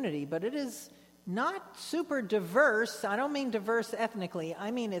 beautiful community, but it is not super diverse. I don't mean diverse ethnically.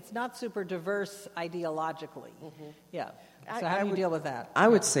 I mean it's not super diverse ideologically. Mm-hmm. Yeah. So how do you deal with that? I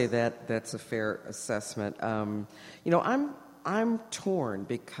would say that that's a fair assessment. I'm torn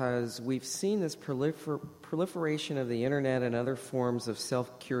because we've seen this proliferation of the internet and other forms of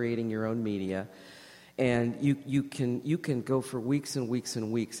self-curating your own media, and you can go for weeks and weeks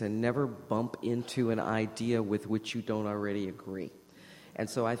and weeks and never bump into an idea with which you don't already agree. And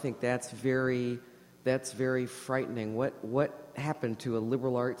so I think that's very frightening. What happened to a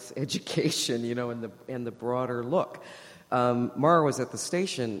liberal arts education, in the broader look? Mara was at the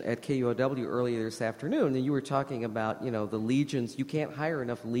station at KUOW earlier this afternoon, and you were talking about, the legions. You can't hire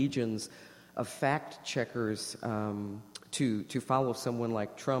enough legions of fact checkers to follow someone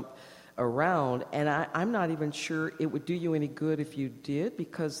like Trump around, and I'm not even sure it would do you any good if you did,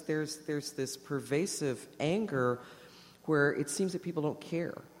 because there's this pervasive anger where it seems that people don't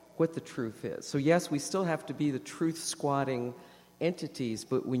care what the truth is. So yes, we still have to be the truth-squatting entities,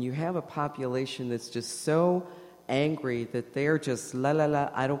 but when you have a population that's just so angry that they're just,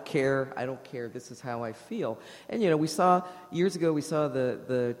 I don't care, this is how I feel. And, years ago we saw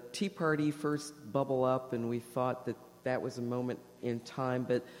the Tea Party first bubble up, and we thought that was a moment in time,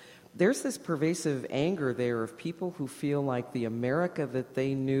 but there's this pervasive anger there of people who feel like the America that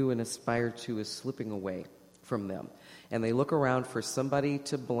they knew and aspired to is slipping away from them. And they look around for somebody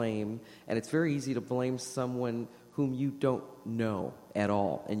to blame, and it's very easy to blame someone whom you don't know at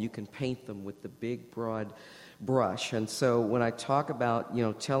all, and you can paint them with the big, broad brush. And so when I talk about,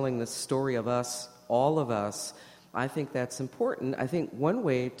 telling the story of us, all of us, I think that's important. I think one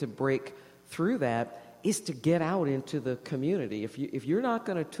way to break through that is to get out into the community. If you're not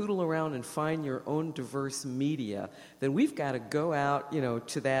going to tootle around and find your own diverse media, then we've got to go out,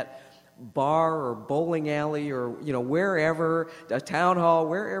 to that bar or bowling alley or wherever, a town hall,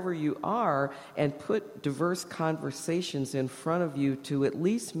 wherever you are, and put diverse conversations in front of you to at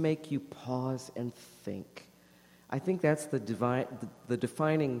least make you pause and think. I think that's the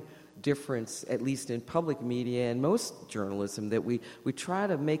defining difference, at least in public media and most journalism, that we try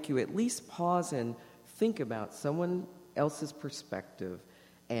to make you at least pause and think about someone else's perspective,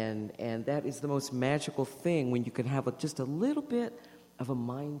 and that is the most magical thing when you can have just a little bit of a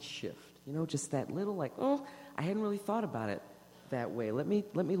mind shift. Just that little I hadn't really thought about it that way. Let me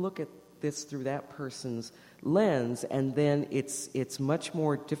look at this through that person's lens, and then it's much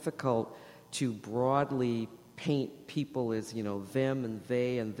more difficult to broadly paint people as, them and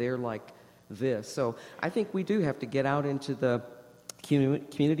they and they're like this. So I think we do have to get out into the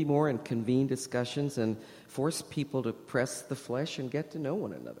community more and convene discussions and force people to press the flesh and get to know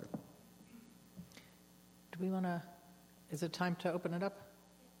one another. Is it time to open it up?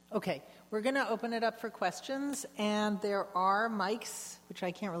 Okay, we're going to open it up for questions, and there are mics, which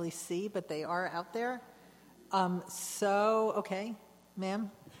I can't really see, but they are out there. Okay,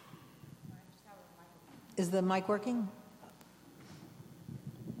 ma'am? Is the mic working?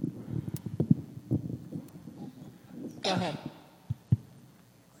 Go ahead.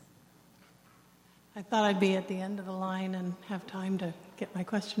 I thought I'd be at the end of the line and have time to get my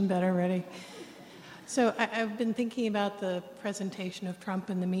question better ready. So I've been thinking about the presentation of Trump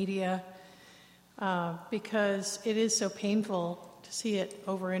in the media because it is so painful to see it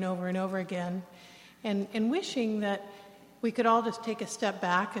over and over and over again, and wishing that we could all just take a step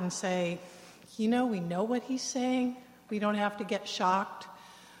back and say, we know what he's saying. We don't have to get shocked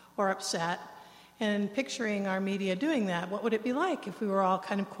or upset. And picturing our media doing that, what would it be like if we were all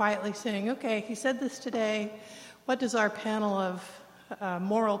kind of quietly saying, okay, he said this today. What does our panel of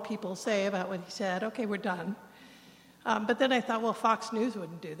moral people say about what he said? Okay, we're done. But then I thought, well, Fox News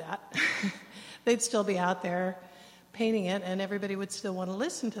wouldn't do that. They'd still be out there painting it, and everybody would still want to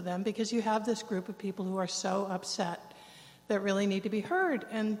listen to them because you have this group of people who are so upset that really need to be heard.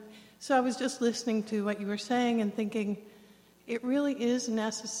 And so I was just listening to what you were saying and thinking, it really is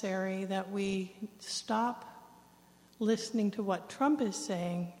necessary that we stop listening to what Trump is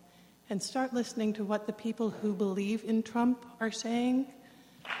saying and start listening to what the people who believe in Trump are saying.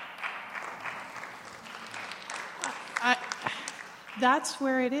 That's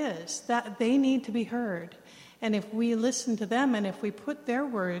where it is, that they need to be heard. And if we listen to them and if we put their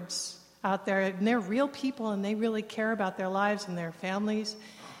words out there, and they're real people and they really care about their lives and their families,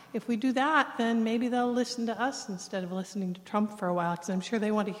 if we do that, then maybe they'll listen to us instead of listening to Trump for a while, because I'm sure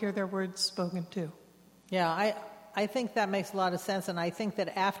they want to hear their words spoken too. Yeah, I think that makes a lot of sense, and I think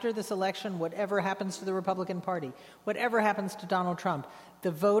that after this election, whatever happens to the Republican Party, whatever happens to Donald Trump,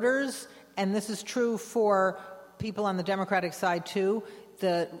 the voters, and this is true for people on the Democratic side too,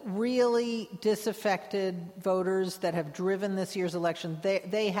 the really disaffected voters that have driven this year's election,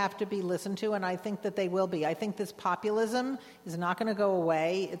 they have to be listened to, and I think that they will be. I think this populism is not going to go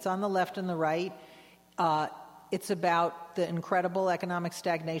away. It's on the left and the right. It's about the incredible economic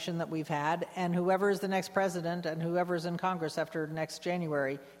stagnation that we've had, and whoever is the next president and whoever is in Congress after next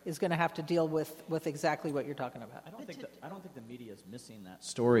January is going to have to deal with exactly what you're talking about. I don't think the media is missing that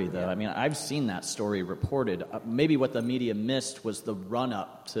story, though. I mean, I've seen that story reported. Maybe what the media missed was the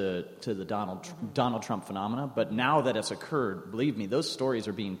run-up to the Donald Trump phenomena, but now that it's occurred, believe me, those stories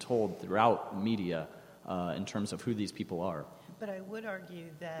are being told throughout media in terms of who these people are. But I would argue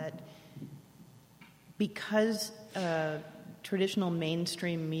that because traditional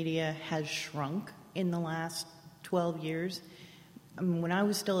mainstream media has shrunk in the last 12 years, when I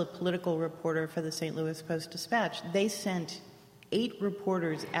was still a political reporter for the St. Louis Post-Dispatch, they sent 8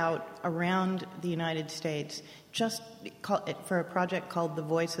 reporters out around the United States just for a project called The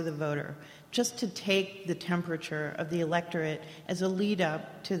Voice of the Voter, just to take the temperature of the electorate as a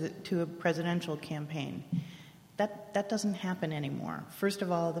lead-up to a presidential campaign. That doesn't happen anymore. First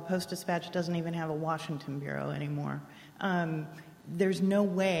of all, the Post-Dispatch doesn't even have a Washington bureau anymore. There's no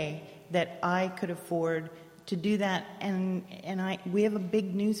way that I could afford to do that, and we have a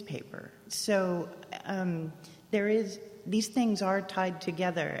big newspaper. So these things are tied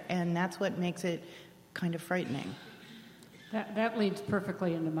together, and that's what makes it kind of frightening. That leads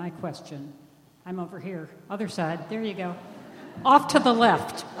perfectly into my question. I'm over here, other side. There you go. Off to the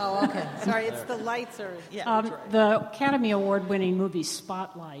left. Oh, okay. Sorry, it's the lights are... Yeah, the Academy Award-winning movie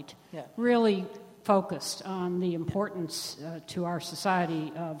Spotlight really focused on the importance to our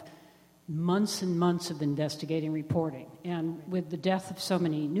society of months and months of investigating reporting. And with the death of so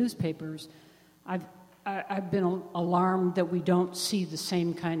many newspapers, I've been alarmed that we don't see the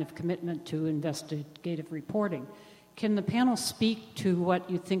same kind of commitment to investigative reporting. Can the panel speak to what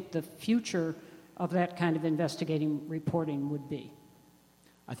you think the future of that kind of investigating reporting would be?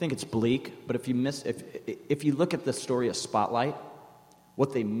 I think it's bleak, but if you look at the story of Spotlight,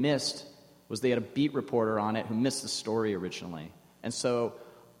 what they missed was they had a beat reporter on it who missed the story originally. And so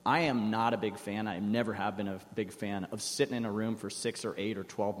I am not a big fan, I never have been a big fan of sitting in a room for 6 or 8 or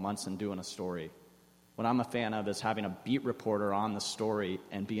 12 months and doing a story. What I'm a fan of is having a beat reporter on the story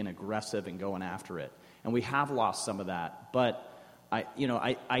and being aggressive and going after it. And we have lost some of that, but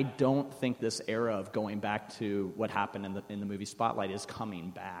I don't think this era of going back to what happened in the movie Spotlight is coming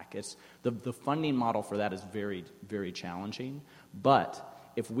back. It's the funding model for that is very, very challenging. But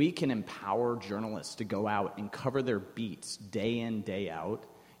if we can empower journalists to go out and cover their beats day in, day out,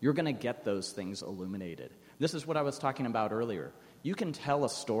 you're going to get those things illuminated. This is what I was talking about earlier. You can tell a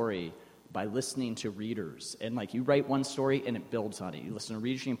story by listening to readers. And you write one story and it builds on it. You listen to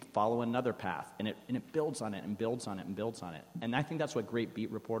readers and you follow another path. And it builds on it and builds on it and builds on it. And I think that's what great beat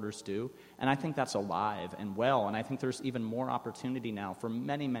reporters do. And I think that's alive and well. And I think there's even more opportunity now for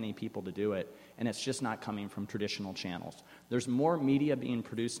many, many people to do it. And it's just not coming from traditional channels. There's more media being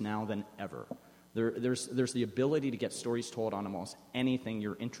produced now than ever. There's the ability to get stories told on almost anything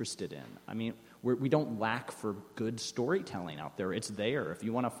you're interested in. I mean, we don't lack for good storytelling out there. It's there. If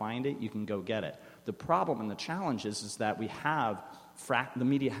you want to find it, you can go get it. The problem and the challenge is that the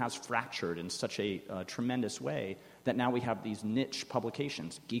media has fractured in such a tremendous way that now we have these niche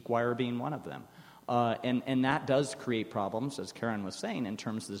publications, GeekWire being one of them. And that does create problems, as Karen was saying, in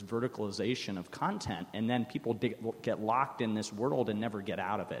terms of this verticalization of content, and then people get locked in this world and never get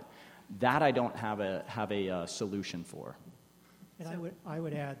out of it. That I don't have a solution for. And I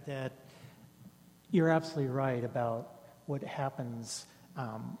would add that you're absolutely right about what happens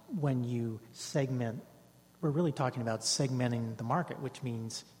when you segment. We're really talking about segmenting the market, which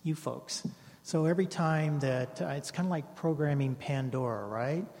means you folks. So every time that it's kind of like programming Pandora,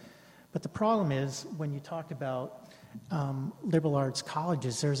 right? But the problem is when you talk about liberal arts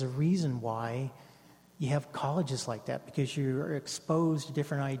colleges, there's a reason why you have colleges like that, because you're exposed to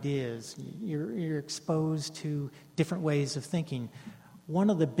different ideas. You're exposed to different ways of thinking.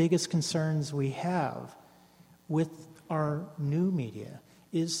 One of the biggest concerns we have with our new media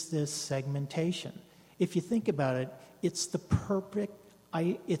is this segmentation. If you think about it, it's the perfect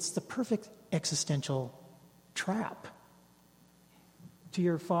existential trap. To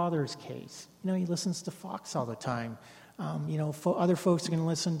your father's case, he listens to Fox all the time. Other folks are going to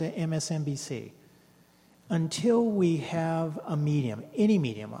listen to MSNBC. Until we have a medium, any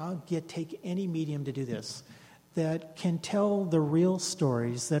medium, take any medium to do this, that can tell the real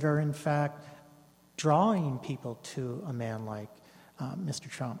stories that are in fact drawing people to a man like Mr.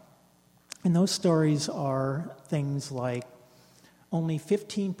 Trump. And those stories are things like only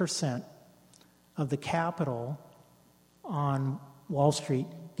 15% of the capital on Wall Street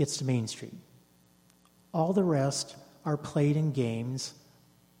gets to Main Street. All the rest are played in games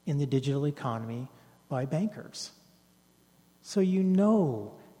in the digital economy by bankers. So you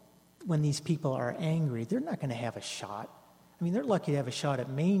know when these people are angry, they're not going to have a shot. I mean, they're lucky to have a shot at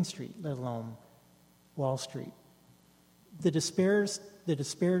Main Street, let alone Wall Street. The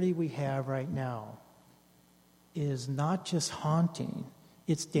disparity we have right now is not just haunting,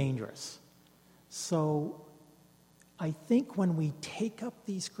 it's dangerous. So I think when we take up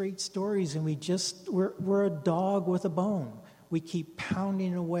these great stories and we're a dog with a bone. We keep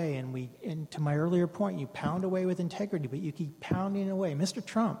pounding away, and to my earlier point, you pound away with integrity, but you keep pounding away. Mr.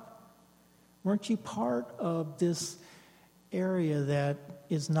 Trump, weren't you part of this area that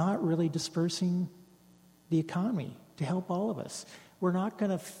is not really dispersing the economy to help all of us? We're not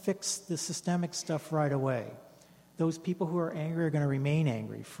going to fix the systemic stuff right away. Those people who are angry are going to remain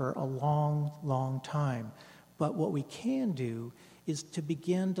angry for a long, long time. But what we can do is to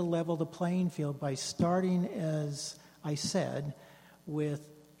begin to level the playing field by starting, as I said, with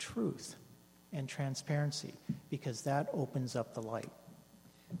truth and transparency, because that opens up the light.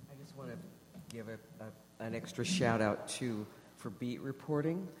 I just want to give an extra shout out for beat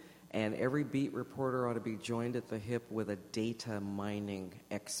reporting, and every beat reporter ought to be joined at the hip with a data mining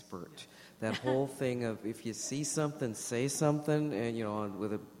expert. That whole thing of if you see something, say something, and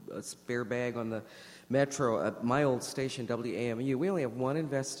with a spare bag on the Metro. At my old station, WAMU, we only have one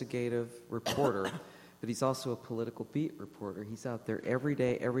investigative reporter, but he's also a political beat reporter. He's out there every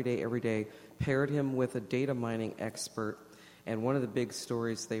day. Paired him with a data mining expert. And one of the big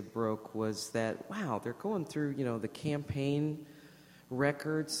stories they broke was that, wow, they're going through, the campaign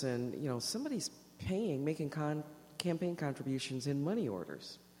records, and, somebody's making campaign contributions in money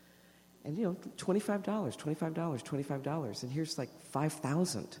orders. And, $25. And here's like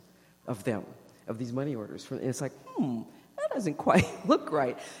 5,000 of them, of these money orders. And it's like, that doesn't quite look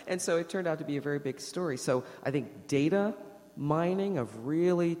right. And so it turned out to be a very big story. So I think data mining, of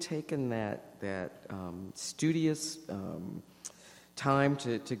really taking that studious time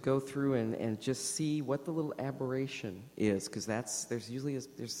to go through and just see what the little aberration is, because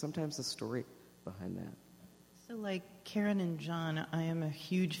there's sometimes a story behind that. So like Karen and John, I am a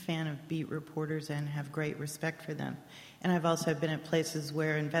huge fan of beat reporters and have great respect for them. And I've also been at places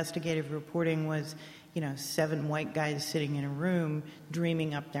where investigative reporting was, 7 white guys sitting in a room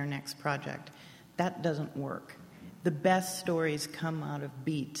dreaming up their next project. That doesn't work. The best stories come out of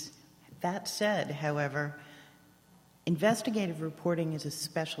beats. That said, however, investigative reporting is a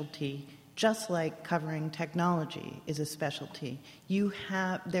specialty, just like covering technology is a specialty.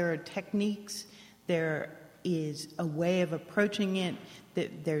 There are techniques, there is a way of approaching it,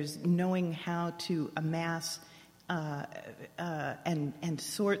 there's knowing how to amass and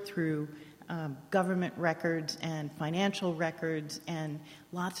sort through government records and financial records and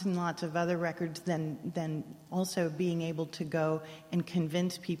lots of other records, then also being able to go and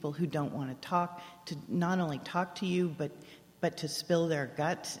convince people who don't want to talk to not only talk to you, but to spill their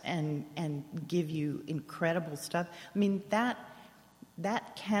guts and give you incredible stuff. I mean, that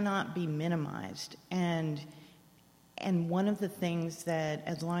cannot be minimized. And one of the things that,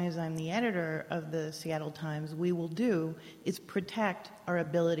 as long as I'm the editor of the Seattle Times, we will do is protect our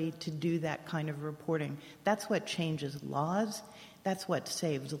ability to do that kind of reporting. That's what changes laws. That's what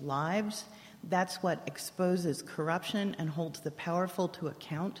saves lives. That's what exposes corruption and holds the powerful to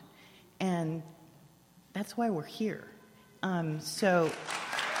account. And that's why we're here.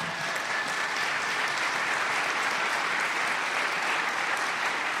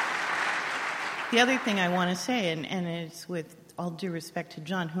 The other thing I want to say, and it's with all due respect to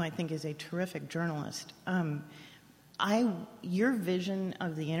John, who I think is a terrific journalist, your vision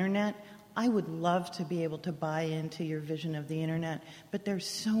of the Internet, I would love to be able to buy into your vision of the Internet, but there's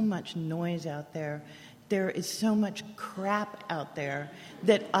so much noise out there. There is so much crap out there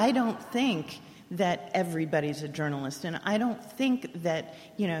that I don't think that everybody's a journalist. And I don't think that,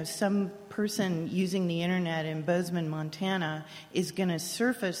 some person using the Internet in Bozeman, Montana is going to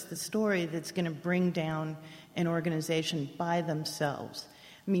surface the story that's going to bring down an organization by themselves.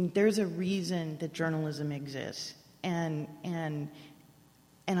 I mean, there's a reason that journalism exists. And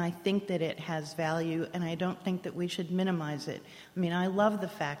I think that it has value, and I don't think that we should minimize it. I mean, I love the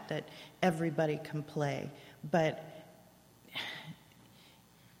fact that everybody can play, but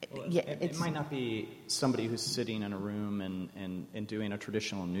it might not be somebody who's sitting in a room and doing a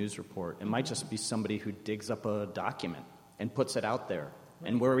traditional news report. It might just be somebody who digs up a document and puts it out there. Right.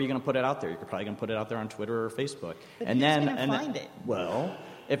 And where are you going to put it out there? You're probably going to put it out there on Twitter or Facebook. But who's going to find it? Well,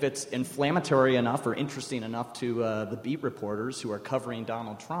 if it's inflammatory enough or interesting enough to the beat reporters who are covering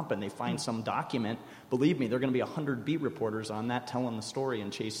Donald Trump and they find some document, believe me, there are going to be 100 beat reporters on that telling the story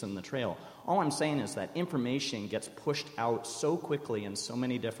and chasing the trail. All I'm saying is that information gets pushed out so quickly in so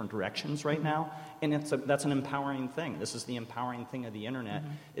many different directions right now, and that's an empowering thing. This is the empowering thing of the internet,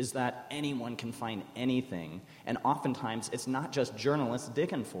 is that anyone can find anything, and oftentimes it's not just journalists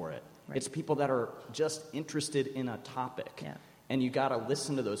digging for it. Right. It's people that are just interested in a topic. Yeah. And you got to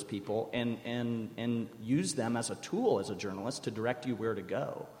listen to those people and use them as a tool as a journalist to direct you where to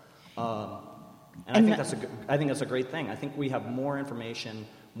go. And I think that's a great thing. I think we have more information,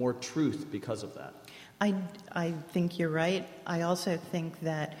 more truth because of that. I think you're right. I also think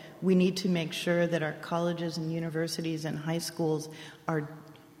that we need to make sure that our colleges and universities and high schools are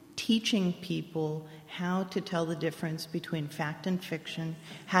teaching people how to tell the difference between fact and fiction,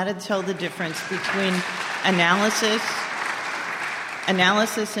 how to tell the difference between analysis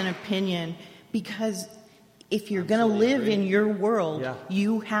and opinion, because if you're going to live in your world,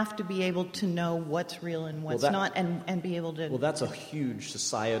 you have to be able to know what's real and what's not, and be able to... Well, that's a huge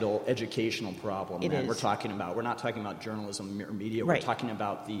societal, educational problem that we're talking about. We're not talking about journalism or media. We're talking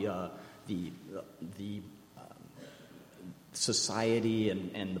about the society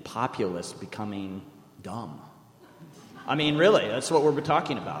and the populace becoming dumb. I mean, really, that's what we're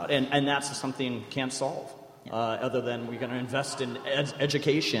talking about. And that's something we can't solve. Other than we're going to invest in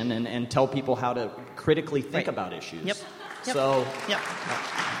education and tell people how to critically think about issues. Yep. So,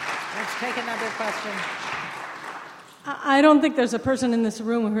 let's take another question. I don't think there's a person in this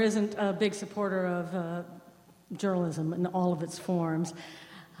room who isn't a big supporter of journalism in all of its forms.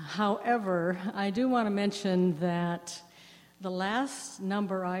 However, I do want to mention that the last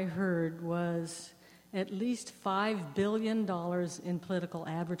number I heard was at least $5 billion in political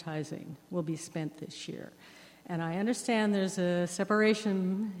advertising will be spent this year. And I understand there's a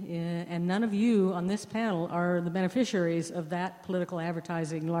separation, and none of you on this panel are the beneficiaries of that political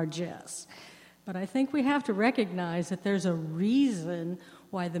advertising largesse. But I think we have to recognize that there's a reason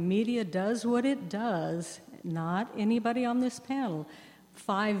why the media does what it does, not anybody on this panel.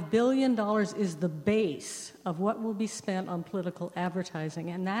 $5 billion is the base of what will be spent on political advertising,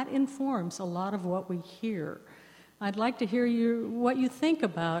 and that informs a lot of what we hear. I'd like to hear what you think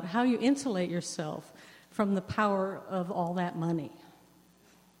about how you insulate yourself from the power of all that money.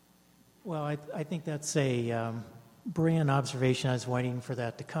 Well, I think that's a brilliant observation. I was waiting for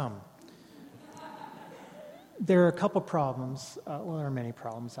that to come. There are a couple problems, there are many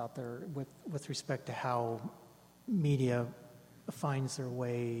problems out there with respect to how media finds their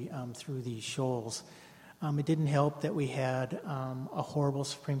way through these shoals. It didn't help that we had a horrible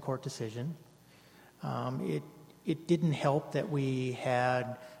Supreme Court decision. It didn't help that we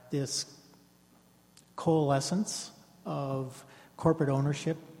had this coalescence of corporate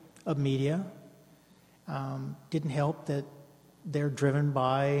ownership of media. Didn't help that they're driven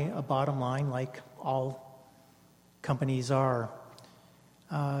by a bottom line like all companies are.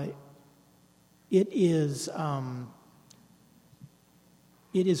 It is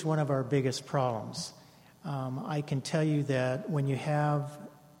one of our biggest problems. I can tell you that when you have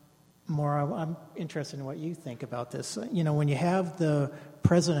more, I'm interested in what you think about this. You know, when you have the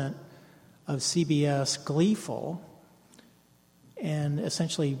president of CBS gleeful, and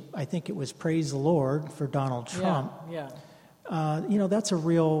essentially, I think it was praise the Lord for Donald Trump. That's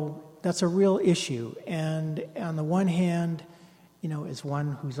a real issue. And on the one hand, as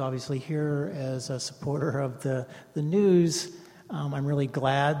one who's obviously here as a supporter of the news, I'm really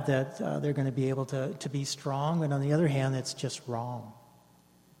glad that they're going to be able to be strong. And on the other hand, it's just wrong.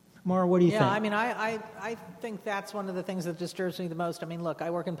 Maura, what do you think? Yeah, I mean, I think that's one of the things that disturbs me the most. I mean, look, I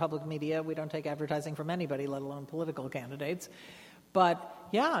work in public media. We don't take advertising from anybody, let alone political candidates. But,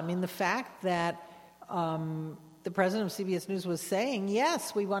 yeah, I mean, the fact that the president of CBS News was saying,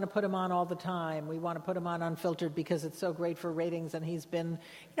 yes, we want to put him on all the time. We want to put him on unfiltered because it's so great for ratings. And he's been,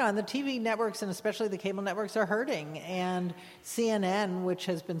 and the TV networks and especially the cable networks are hurting. And CNN, which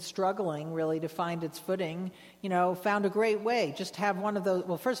has been struggling really to find its footing, found a great way. Just have one of those,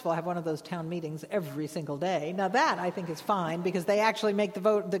 well, first of all, have one of those town meetings every single day. Now that I think is fine because they actually make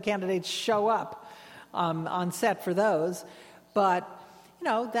the candidates show up on set for those. But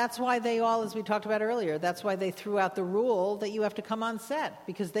that's why they all, as we talked about earlier, that's why they threw out the rule that you have to come on set,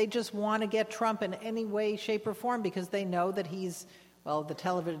 because they just want to get Trump in any way, shape, or form, because they know that he's, the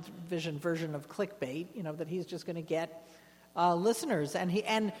television version of clickbait, that he's just going to get listeners.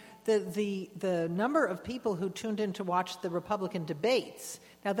 And the number of people who tuned in to watch the Republican debates,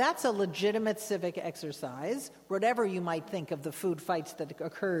 now that's a legitimate civic exercise. Whatever you might think of the food fights that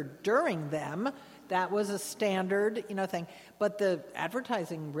occurred during them, that was a standard, thing. But the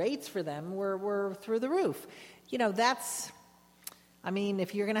advertising rates for them were through the roof.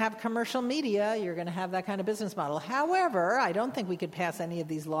 If you're going to have commercial media, you're going to have that kind of business model. However, I don't think we could pass any of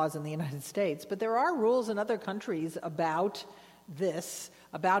these laws in the United States, but there are rules in other countries about this,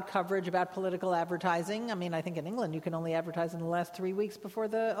 about coverage, about political advertising. I think in England you can only advertise in the last 3 weeks before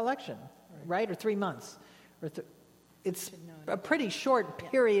the election, right? Or 3 months. It's a pretty short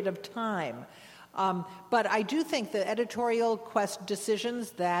period of time. But I do think the editorial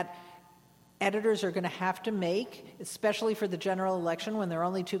decisions that editors are going to have to make, especially for the general election when there are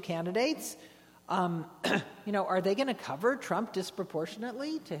only 2 candidates, are they going to cover Trump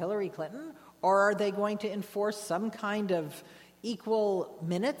disproportionately to Hillary Clinton? Or are they going to enforce some kind of equal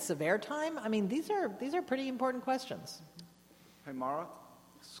minutes of airtime? These are pretty important questions. Hey, Mara.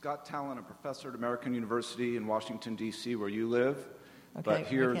 Scott Talon, a professor at American University in Washington, D.C., where you live, but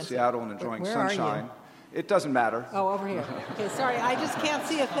here in Seattle and enjoying sunshine. It doesn't matter. Oh, over here. Okay, sorry, I just can't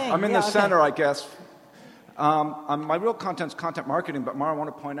see a thing. I'm in the center, I guess. My real content's content marketing, but Mara, I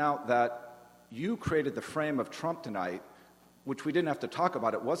want to point out that you created the frame of Trump tonight, which we didn't have to talk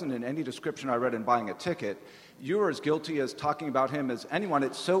about. It wasn't in any description I read in buying a ticket. You are as guilty as talking about him as anyone.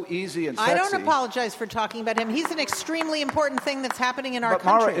 It's so easy and sexy. I don't apologize for talking about him. He's an extremely important thing that's happening in our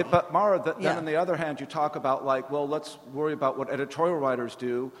country. Then on the other hand, you talk about let's worry about what editorial writers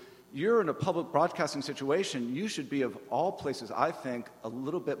do. You're in a public broadcasting situation. You should be, of all places, I think, a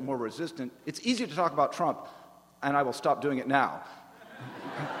little bit more resistant. It's easy to talk about Trump, and I will stop doing it now.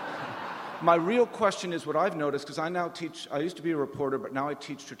 My real question is what I've noticed, because I used to be a reporter, but now I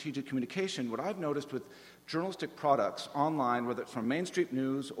teach strategic communication. What I've noticed with journalistic products online, whether it's from Main Street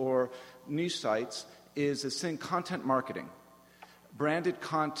News or niche sites, is this thing, content marketing. Branded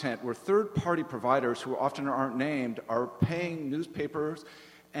content, where third-party providers, who often aren't named, are paying newspapers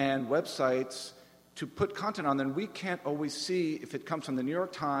and websites to put content on them. We can't always see if it comes from the New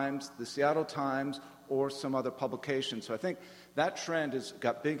York Times, the Seattle Times, or some other publication. So I think that trend has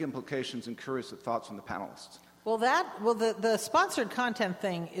got big implications, and curious thoughts from the panelists. The sponsored content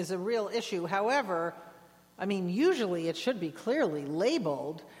thing is a real issue. However, usually it should be clearly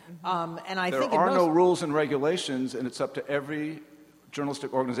labeled, and I think there are no rules and regulations, and it's up to every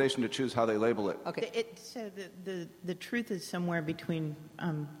journalistic organization to choose how they label it. Okay. So the truth is somewhere between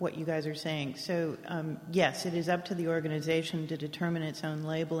what you guys are saying. So yes, it is up to the organization to determine its own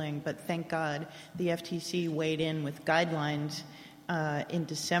labeling, but thank God the FTC weighed in with guidelines in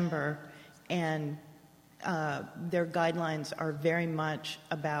December, and their guidelines are very much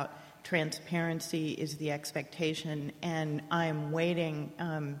about transparency is the expectation, and I am waiting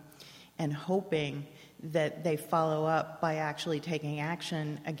and hoping that they follow up by actually taking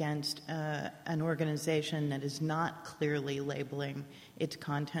action against an organization that is not clearly labeling its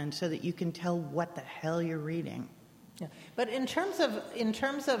content so that you can tell what the hell you're reading. Yeah. But in terms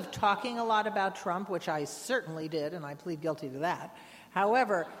of talking a lot about Trump, which I certainly did, and I plead guilty to that,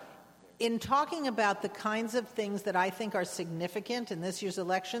 however, in talking about the kinds of things that I think are significant in this year's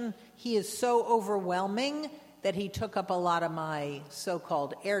election, he is so overwhelming that he took up a lot of my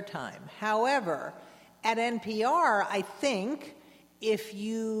so-called airtime. However, at NPR, I think if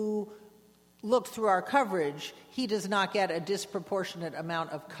you look through our coverage, he does not get a disproportionate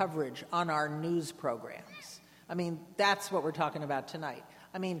amount of coverage on our news programs. That's what we're talking about tonight.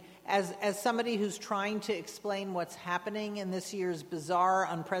 As somebody who's trying to explain what's happening in this year's bizarre,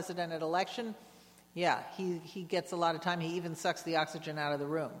 unprecedented election, yeah, he gets a lot of time. He even sucks the oxygen out of the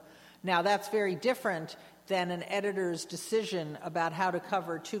room. Now, that's very different than an editor's decision about how to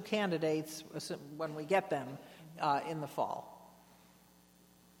cover 2 candidates when we get them in the fall.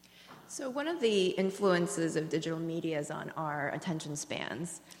 So one of the influences of digital media is on our attention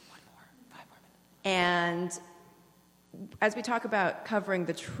spans. 5 more minutes. And as we talk about covering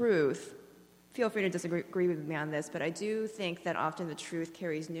the truth, feel free to disagree with me on this, but I do think that often the truth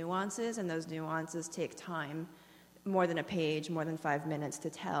carries nuances, and those nuances take time, more than a page, more than 5 minutes to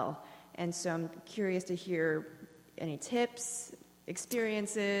tell. And so I'm curious to hear any tips,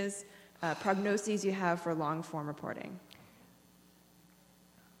 experiences, prognoses you have for long-form reporting.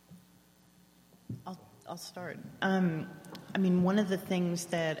 I'll start. One of the things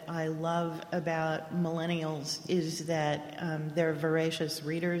that I love about millennials is that they're voracious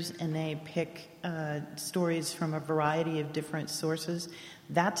readers, and they pick stories from a variety of different sources.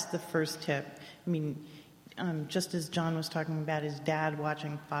 That's the first tip. Just as John was talking about his dad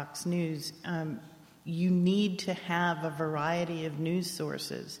watching Fox News, you need to have a variety of news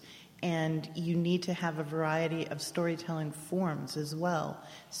sources, and you need to have a variety of storytelling forms as well.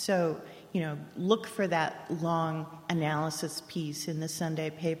 So, look for that long analysis piece in the Sunday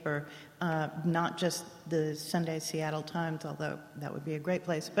paper, not just the Sunday Seattle Times, although that would be a great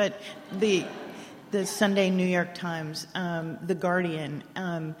place, but the Sunday New York Times, The Guardian.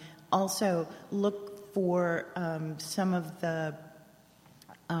 Also, look for some of the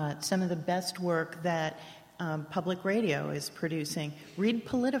best work that public radio is producing. Read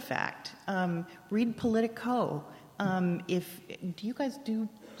PolitiFact. Read Politico. Do you guys do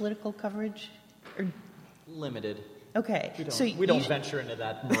political coverage? Limited. Okay. We don't venture into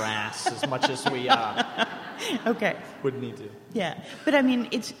that morass as much as we okay. would need to. Yeah. But I mean,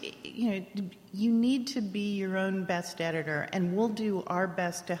 it's, you need to be your own best editor, and we'll do our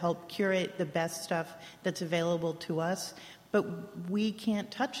best to help curate the best stuff that's available to us. But we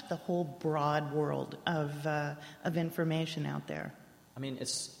can't touch the whole broad world of information out there. I mean,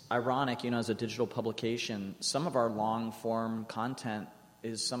 it's ironic, as a digital publication, some of our long-form content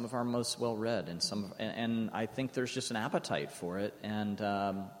is some of our most well-read, and I think there's just an appetite for it, and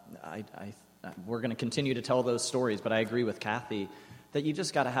we're going to continue to tell those stories, but I agree with Kathy that you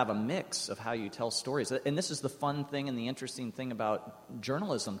just got to have a mix of how you tell stories. And this is the fun thing and the interesting thing about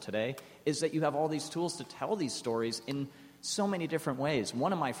journalism today, is that you have all these tools to tell these stories in so many different ways.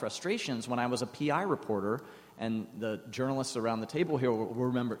 One of my frustrations when I was a PI reporter, and the journalists around the table here will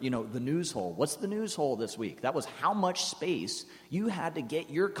remember, the news hole. What's the news hole this week? That was how much space you had to get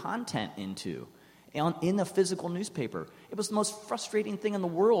your content into in a physical newspaper. It was the most frustrating thing in the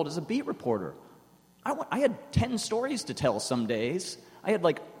world as a beat reporter. I had 10 stories to tell some days. I had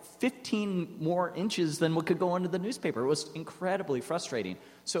 15 more inches than what could go into the newspaper. It was incredibly frustrating.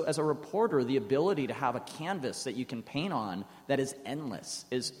 So as a reporter, the ability to have a canvas that you can paint on that is endless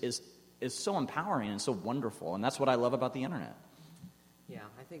is so empowering and so wonderful. And that's what I love about the internet. Yeah,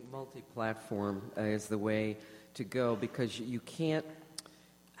 I think multi-platform is the way to go, because you can't,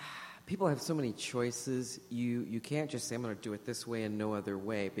 people have so many choices. You can't just say, I'm going to do it this way and no other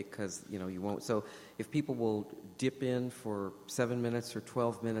way, because, you won't. So if people will dip in for 7 minutes or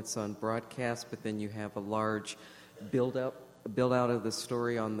 12 minutes on broadcast, but then you have a large build out of the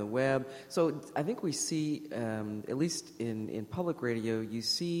story on the web. So I think we see, at least in public radio, you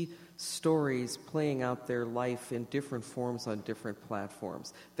see stories playing out their life in different forms on different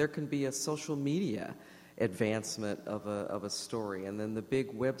platforms. There can be a social media advancement of a story, and then the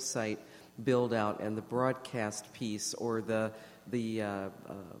big website build out and the broadcast piece, or the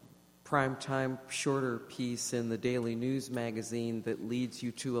primetime shorter piece in the daily news magazine that leads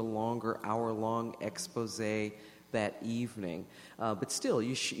you to a longer hour-long expose that evening. But still,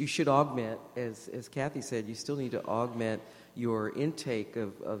 you should augment, as Kathy said, you still need to augment your intake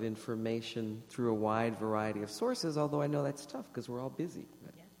of information through a wide variety of sources, although I know that's tough because we're all busy.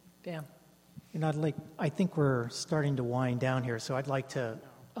 Yeah. I think we're starting to wind down here, so I'd like to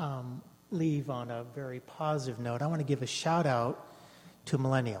leave on a very positive note. I want to give a shout out to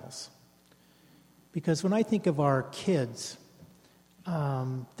millennials, because when I think of our kids,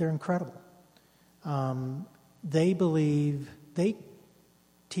 they're incredible. They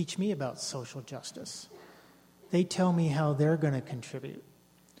teach me about social justice. They tell me how they're going to contribute.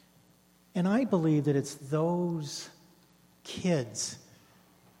 And I believe that it's those kids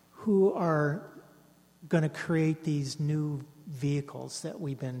who are going to create these new vehicles that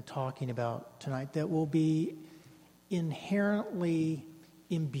we've been talking about tonight that will be inherently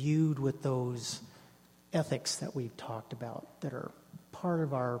imbued with those ethics that we've talked about that are part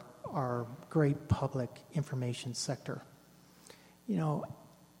of our great public information sector.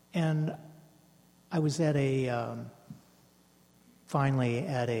 And I was finally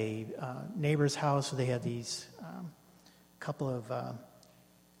at a neighbor's house where they had these couple of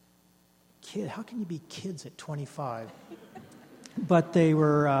kids. How can you be kids at 25? But they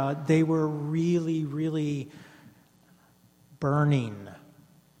were really, really burning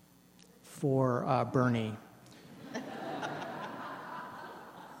for Bernie.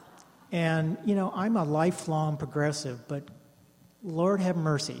 And, I'm a lifelong progressive, but Lord have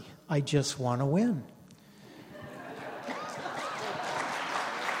mercy, I just want to win.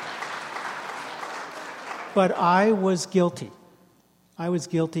 But I was guilty. I was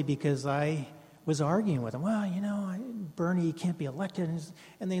guilty because I was arguing with them. Well, Bernie can't be elected.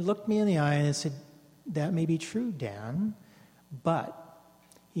 And they looked me in the eye and they said, that may be true, Dan, but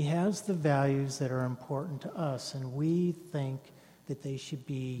he has the values that are important to us, and we think that they should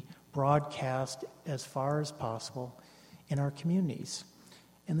be broadcast as far as possible in our communities.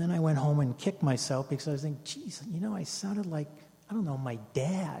 And then I went home and kicked myself because I was thinking, geez, I sounded like, I don't know, my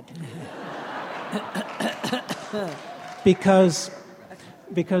dad. because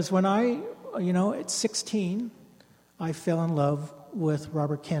when at 16, I fell in love with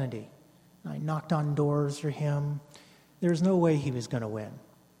Robert Kennedy. I knocked on doors for him. There's no way he was going to win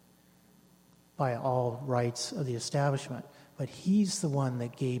by all rights of the establishment. But he's the one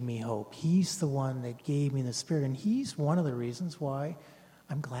that gave me hope. He's the one that gave me the spirit. And he's one of the reasons why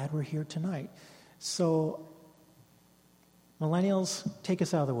I'm glad we're here tonight. So, millennials, take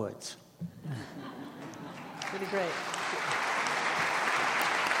us out of the woods. Pretty great.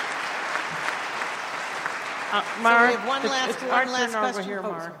 Mara, so we have one last turn question. Over here,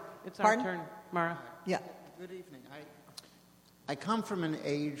 Mara. It's our Pardon? turn, Mara. Yeah. Good evening. I come from an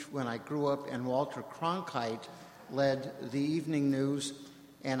age when I grew up and Walter Cronkite led the evening news,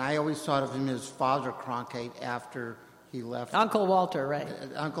 and I always thought of him as Father Cronkite after he left. Uncle Walter, right.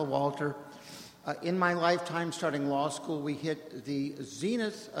 Uncle Walter. In my lifetime, starting law school, we hit the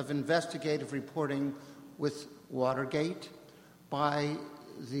zenith of investigative reporting with Watergate. By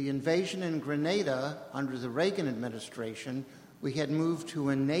the invasion in Grenada under the Reagan administration, we had moved to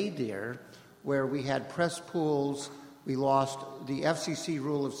a nadir where we had press pools. We lost the FCC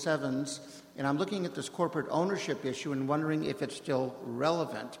rule of sevens. And I'm looking at this corporate ownership issue and wondering if it's still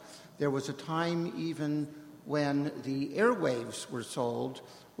relevant. There was a time even when the airwaves were sold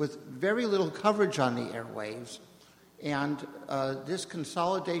with very little coverage on the airwaves. And this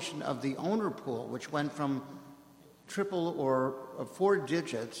consolidation of the owner pool, which went from triple or 4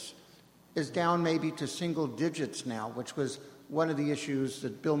 digits, is down maybe to single digits now, which was one of the issues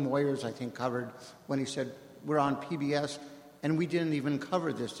that Bill Moyers, I think, covered when he said, we're on PBS, and we didn't even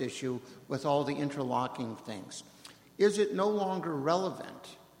cover this issue with all the interlocking things. Is it no longer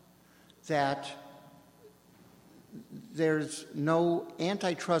relevant that there's no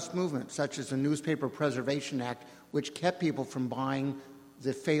antitrust movement, such as the Newspaper Preservation Act, which kept people from buying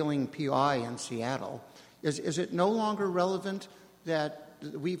the failing PI in Seattle? Is it no longer relevant that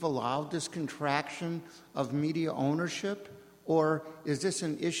we've allowed this contraction of media ownership, or is this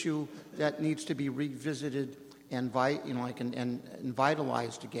an issue that needs to be revisited and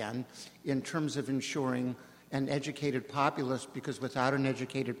vitalized again in terms of ensuring an educated populace? Because without an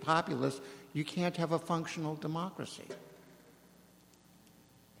educated populace, you can't have a functional democracy.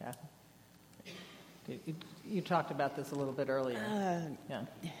 Yeah. You talked about this a little bit earlier. Yeah.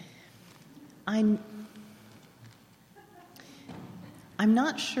 I'm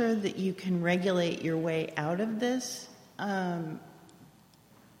not sure that you can regulate your way out of this. I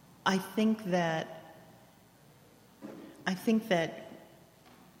think that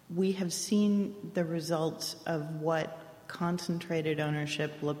we have seen the results of what concentrated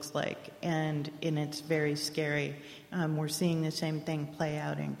ownership looks like, and it's very scary. We're seeing the same thing play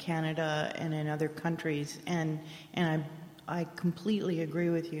out in Canada and in other countries, and I completely agree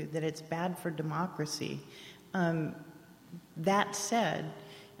with you that it's bad for democracy. That said,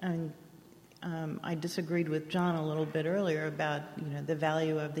 I disagreed with John a little bit earlier about the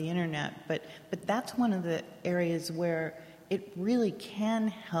value of the internet, but that's one of the areas where it really can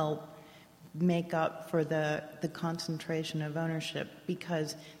help make up for the concentration of ownership,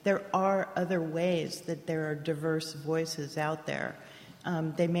 because there are other ways that there are diverse voices out there.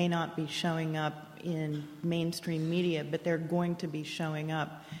 They may not be showing up in mainstream media, but they're going to be showing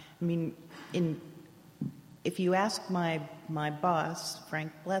up. I mean, if you ask my boss,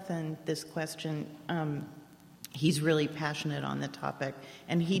 Frank Blethen, this question, he's really passionate on the topic,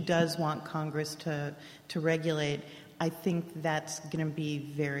 and he does want Congress to regulate. I think that's going to be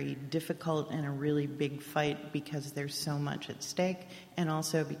very difficult and a really big fight, because there's so much at stake, and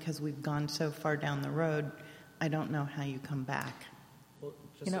also because we've gone so far down the road. I don't know how you come back. Well,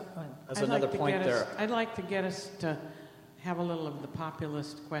 as another point there. I'd like to get us to have a little of the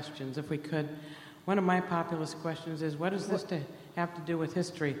populist questions, if we could. One of my populist questions is, what does this have to do with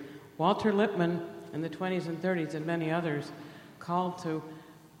history? Walter Lippmann in the 20s and 30s and many others called to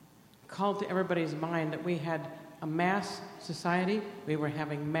everybody's mind that we had a mass society, we were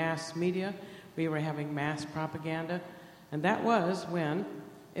having mass media, we were having mass propaganda, and that was when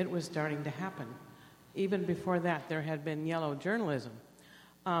it was starting to happen. Even before that, there had been yellow journalism.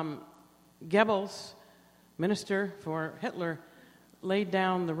 Goebbels, minister for Hitler, laid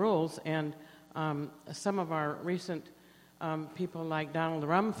down the rules, and some of our recent people like Donald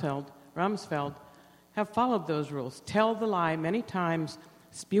Rumsfeld have followed those rules. Tell the lie many times,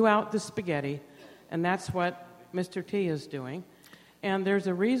 spew out the spaghetti, and that's what Mr. T is doing. And there's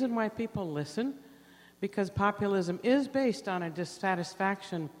a reason why people listen, because populism is based on a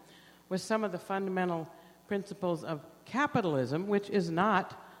dissatisfaction with some of the fundamental principles of capitalism, which is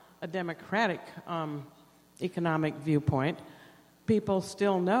not a democratic economic viewpoint. people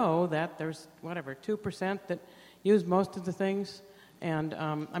still know that there's, 2% that use most of the things. And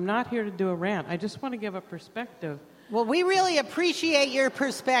I'm not here to do a rant. I just want to give a perspective. Well, we really appreciate your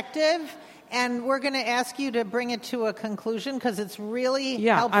perspective, and we're going to ask you to bring it to a conclusion because it's really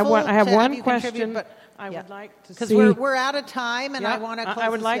helpful. I have to one have you question. But, I would like to see. Because we're out of time, and I want to close I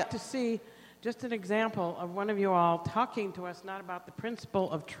would this like to see just an example of one of you all talking to us, not about the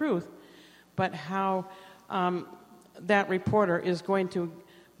principle of truth, but how that reporter is going to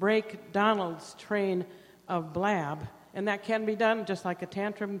break Donald's train of blab. And that can be done just like a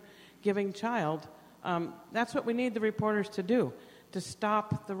tantrum-giving child. That's what we need the reporters to do, to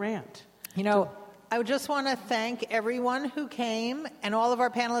stop the rant. I just want to thank everyone who came and all of our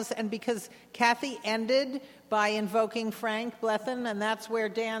panelists, and because Kathy ended by invoking Frank Blethen, and that's where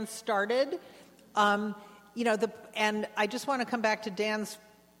Dan started. And I just want to come back to Dan's,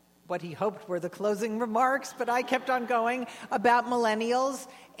 what he hoped were the closing remarks, but I kept on going, about millennials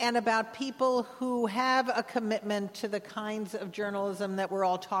and about people who have a commitment to the kinds of journalism that we're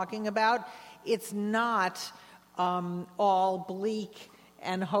all talking about. It's not all bleak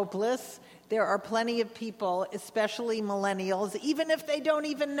and hopeless. There are plenty of people, especially millennials, even if they don't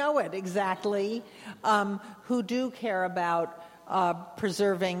even know it exactly, who do care about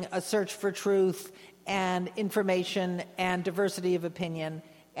preserving a search for truth and information and diversity of opinion.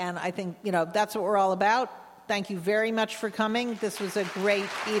 And I think, that's what we're all about. Thank you very much for coming. This was a great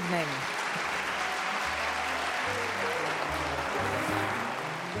evening.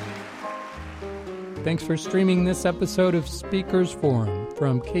 Thanks for streaming this episode of Speakers Forum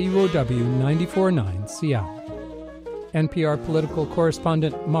from KUOW 94.9 Seattle. NPR political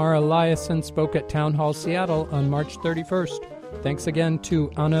correspondent Mara Liasson spoke at Town Hall Seattle on March 31st. Thanks again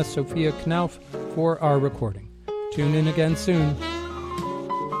to Anna Sophia Knauf for our recording. Tune in again soon.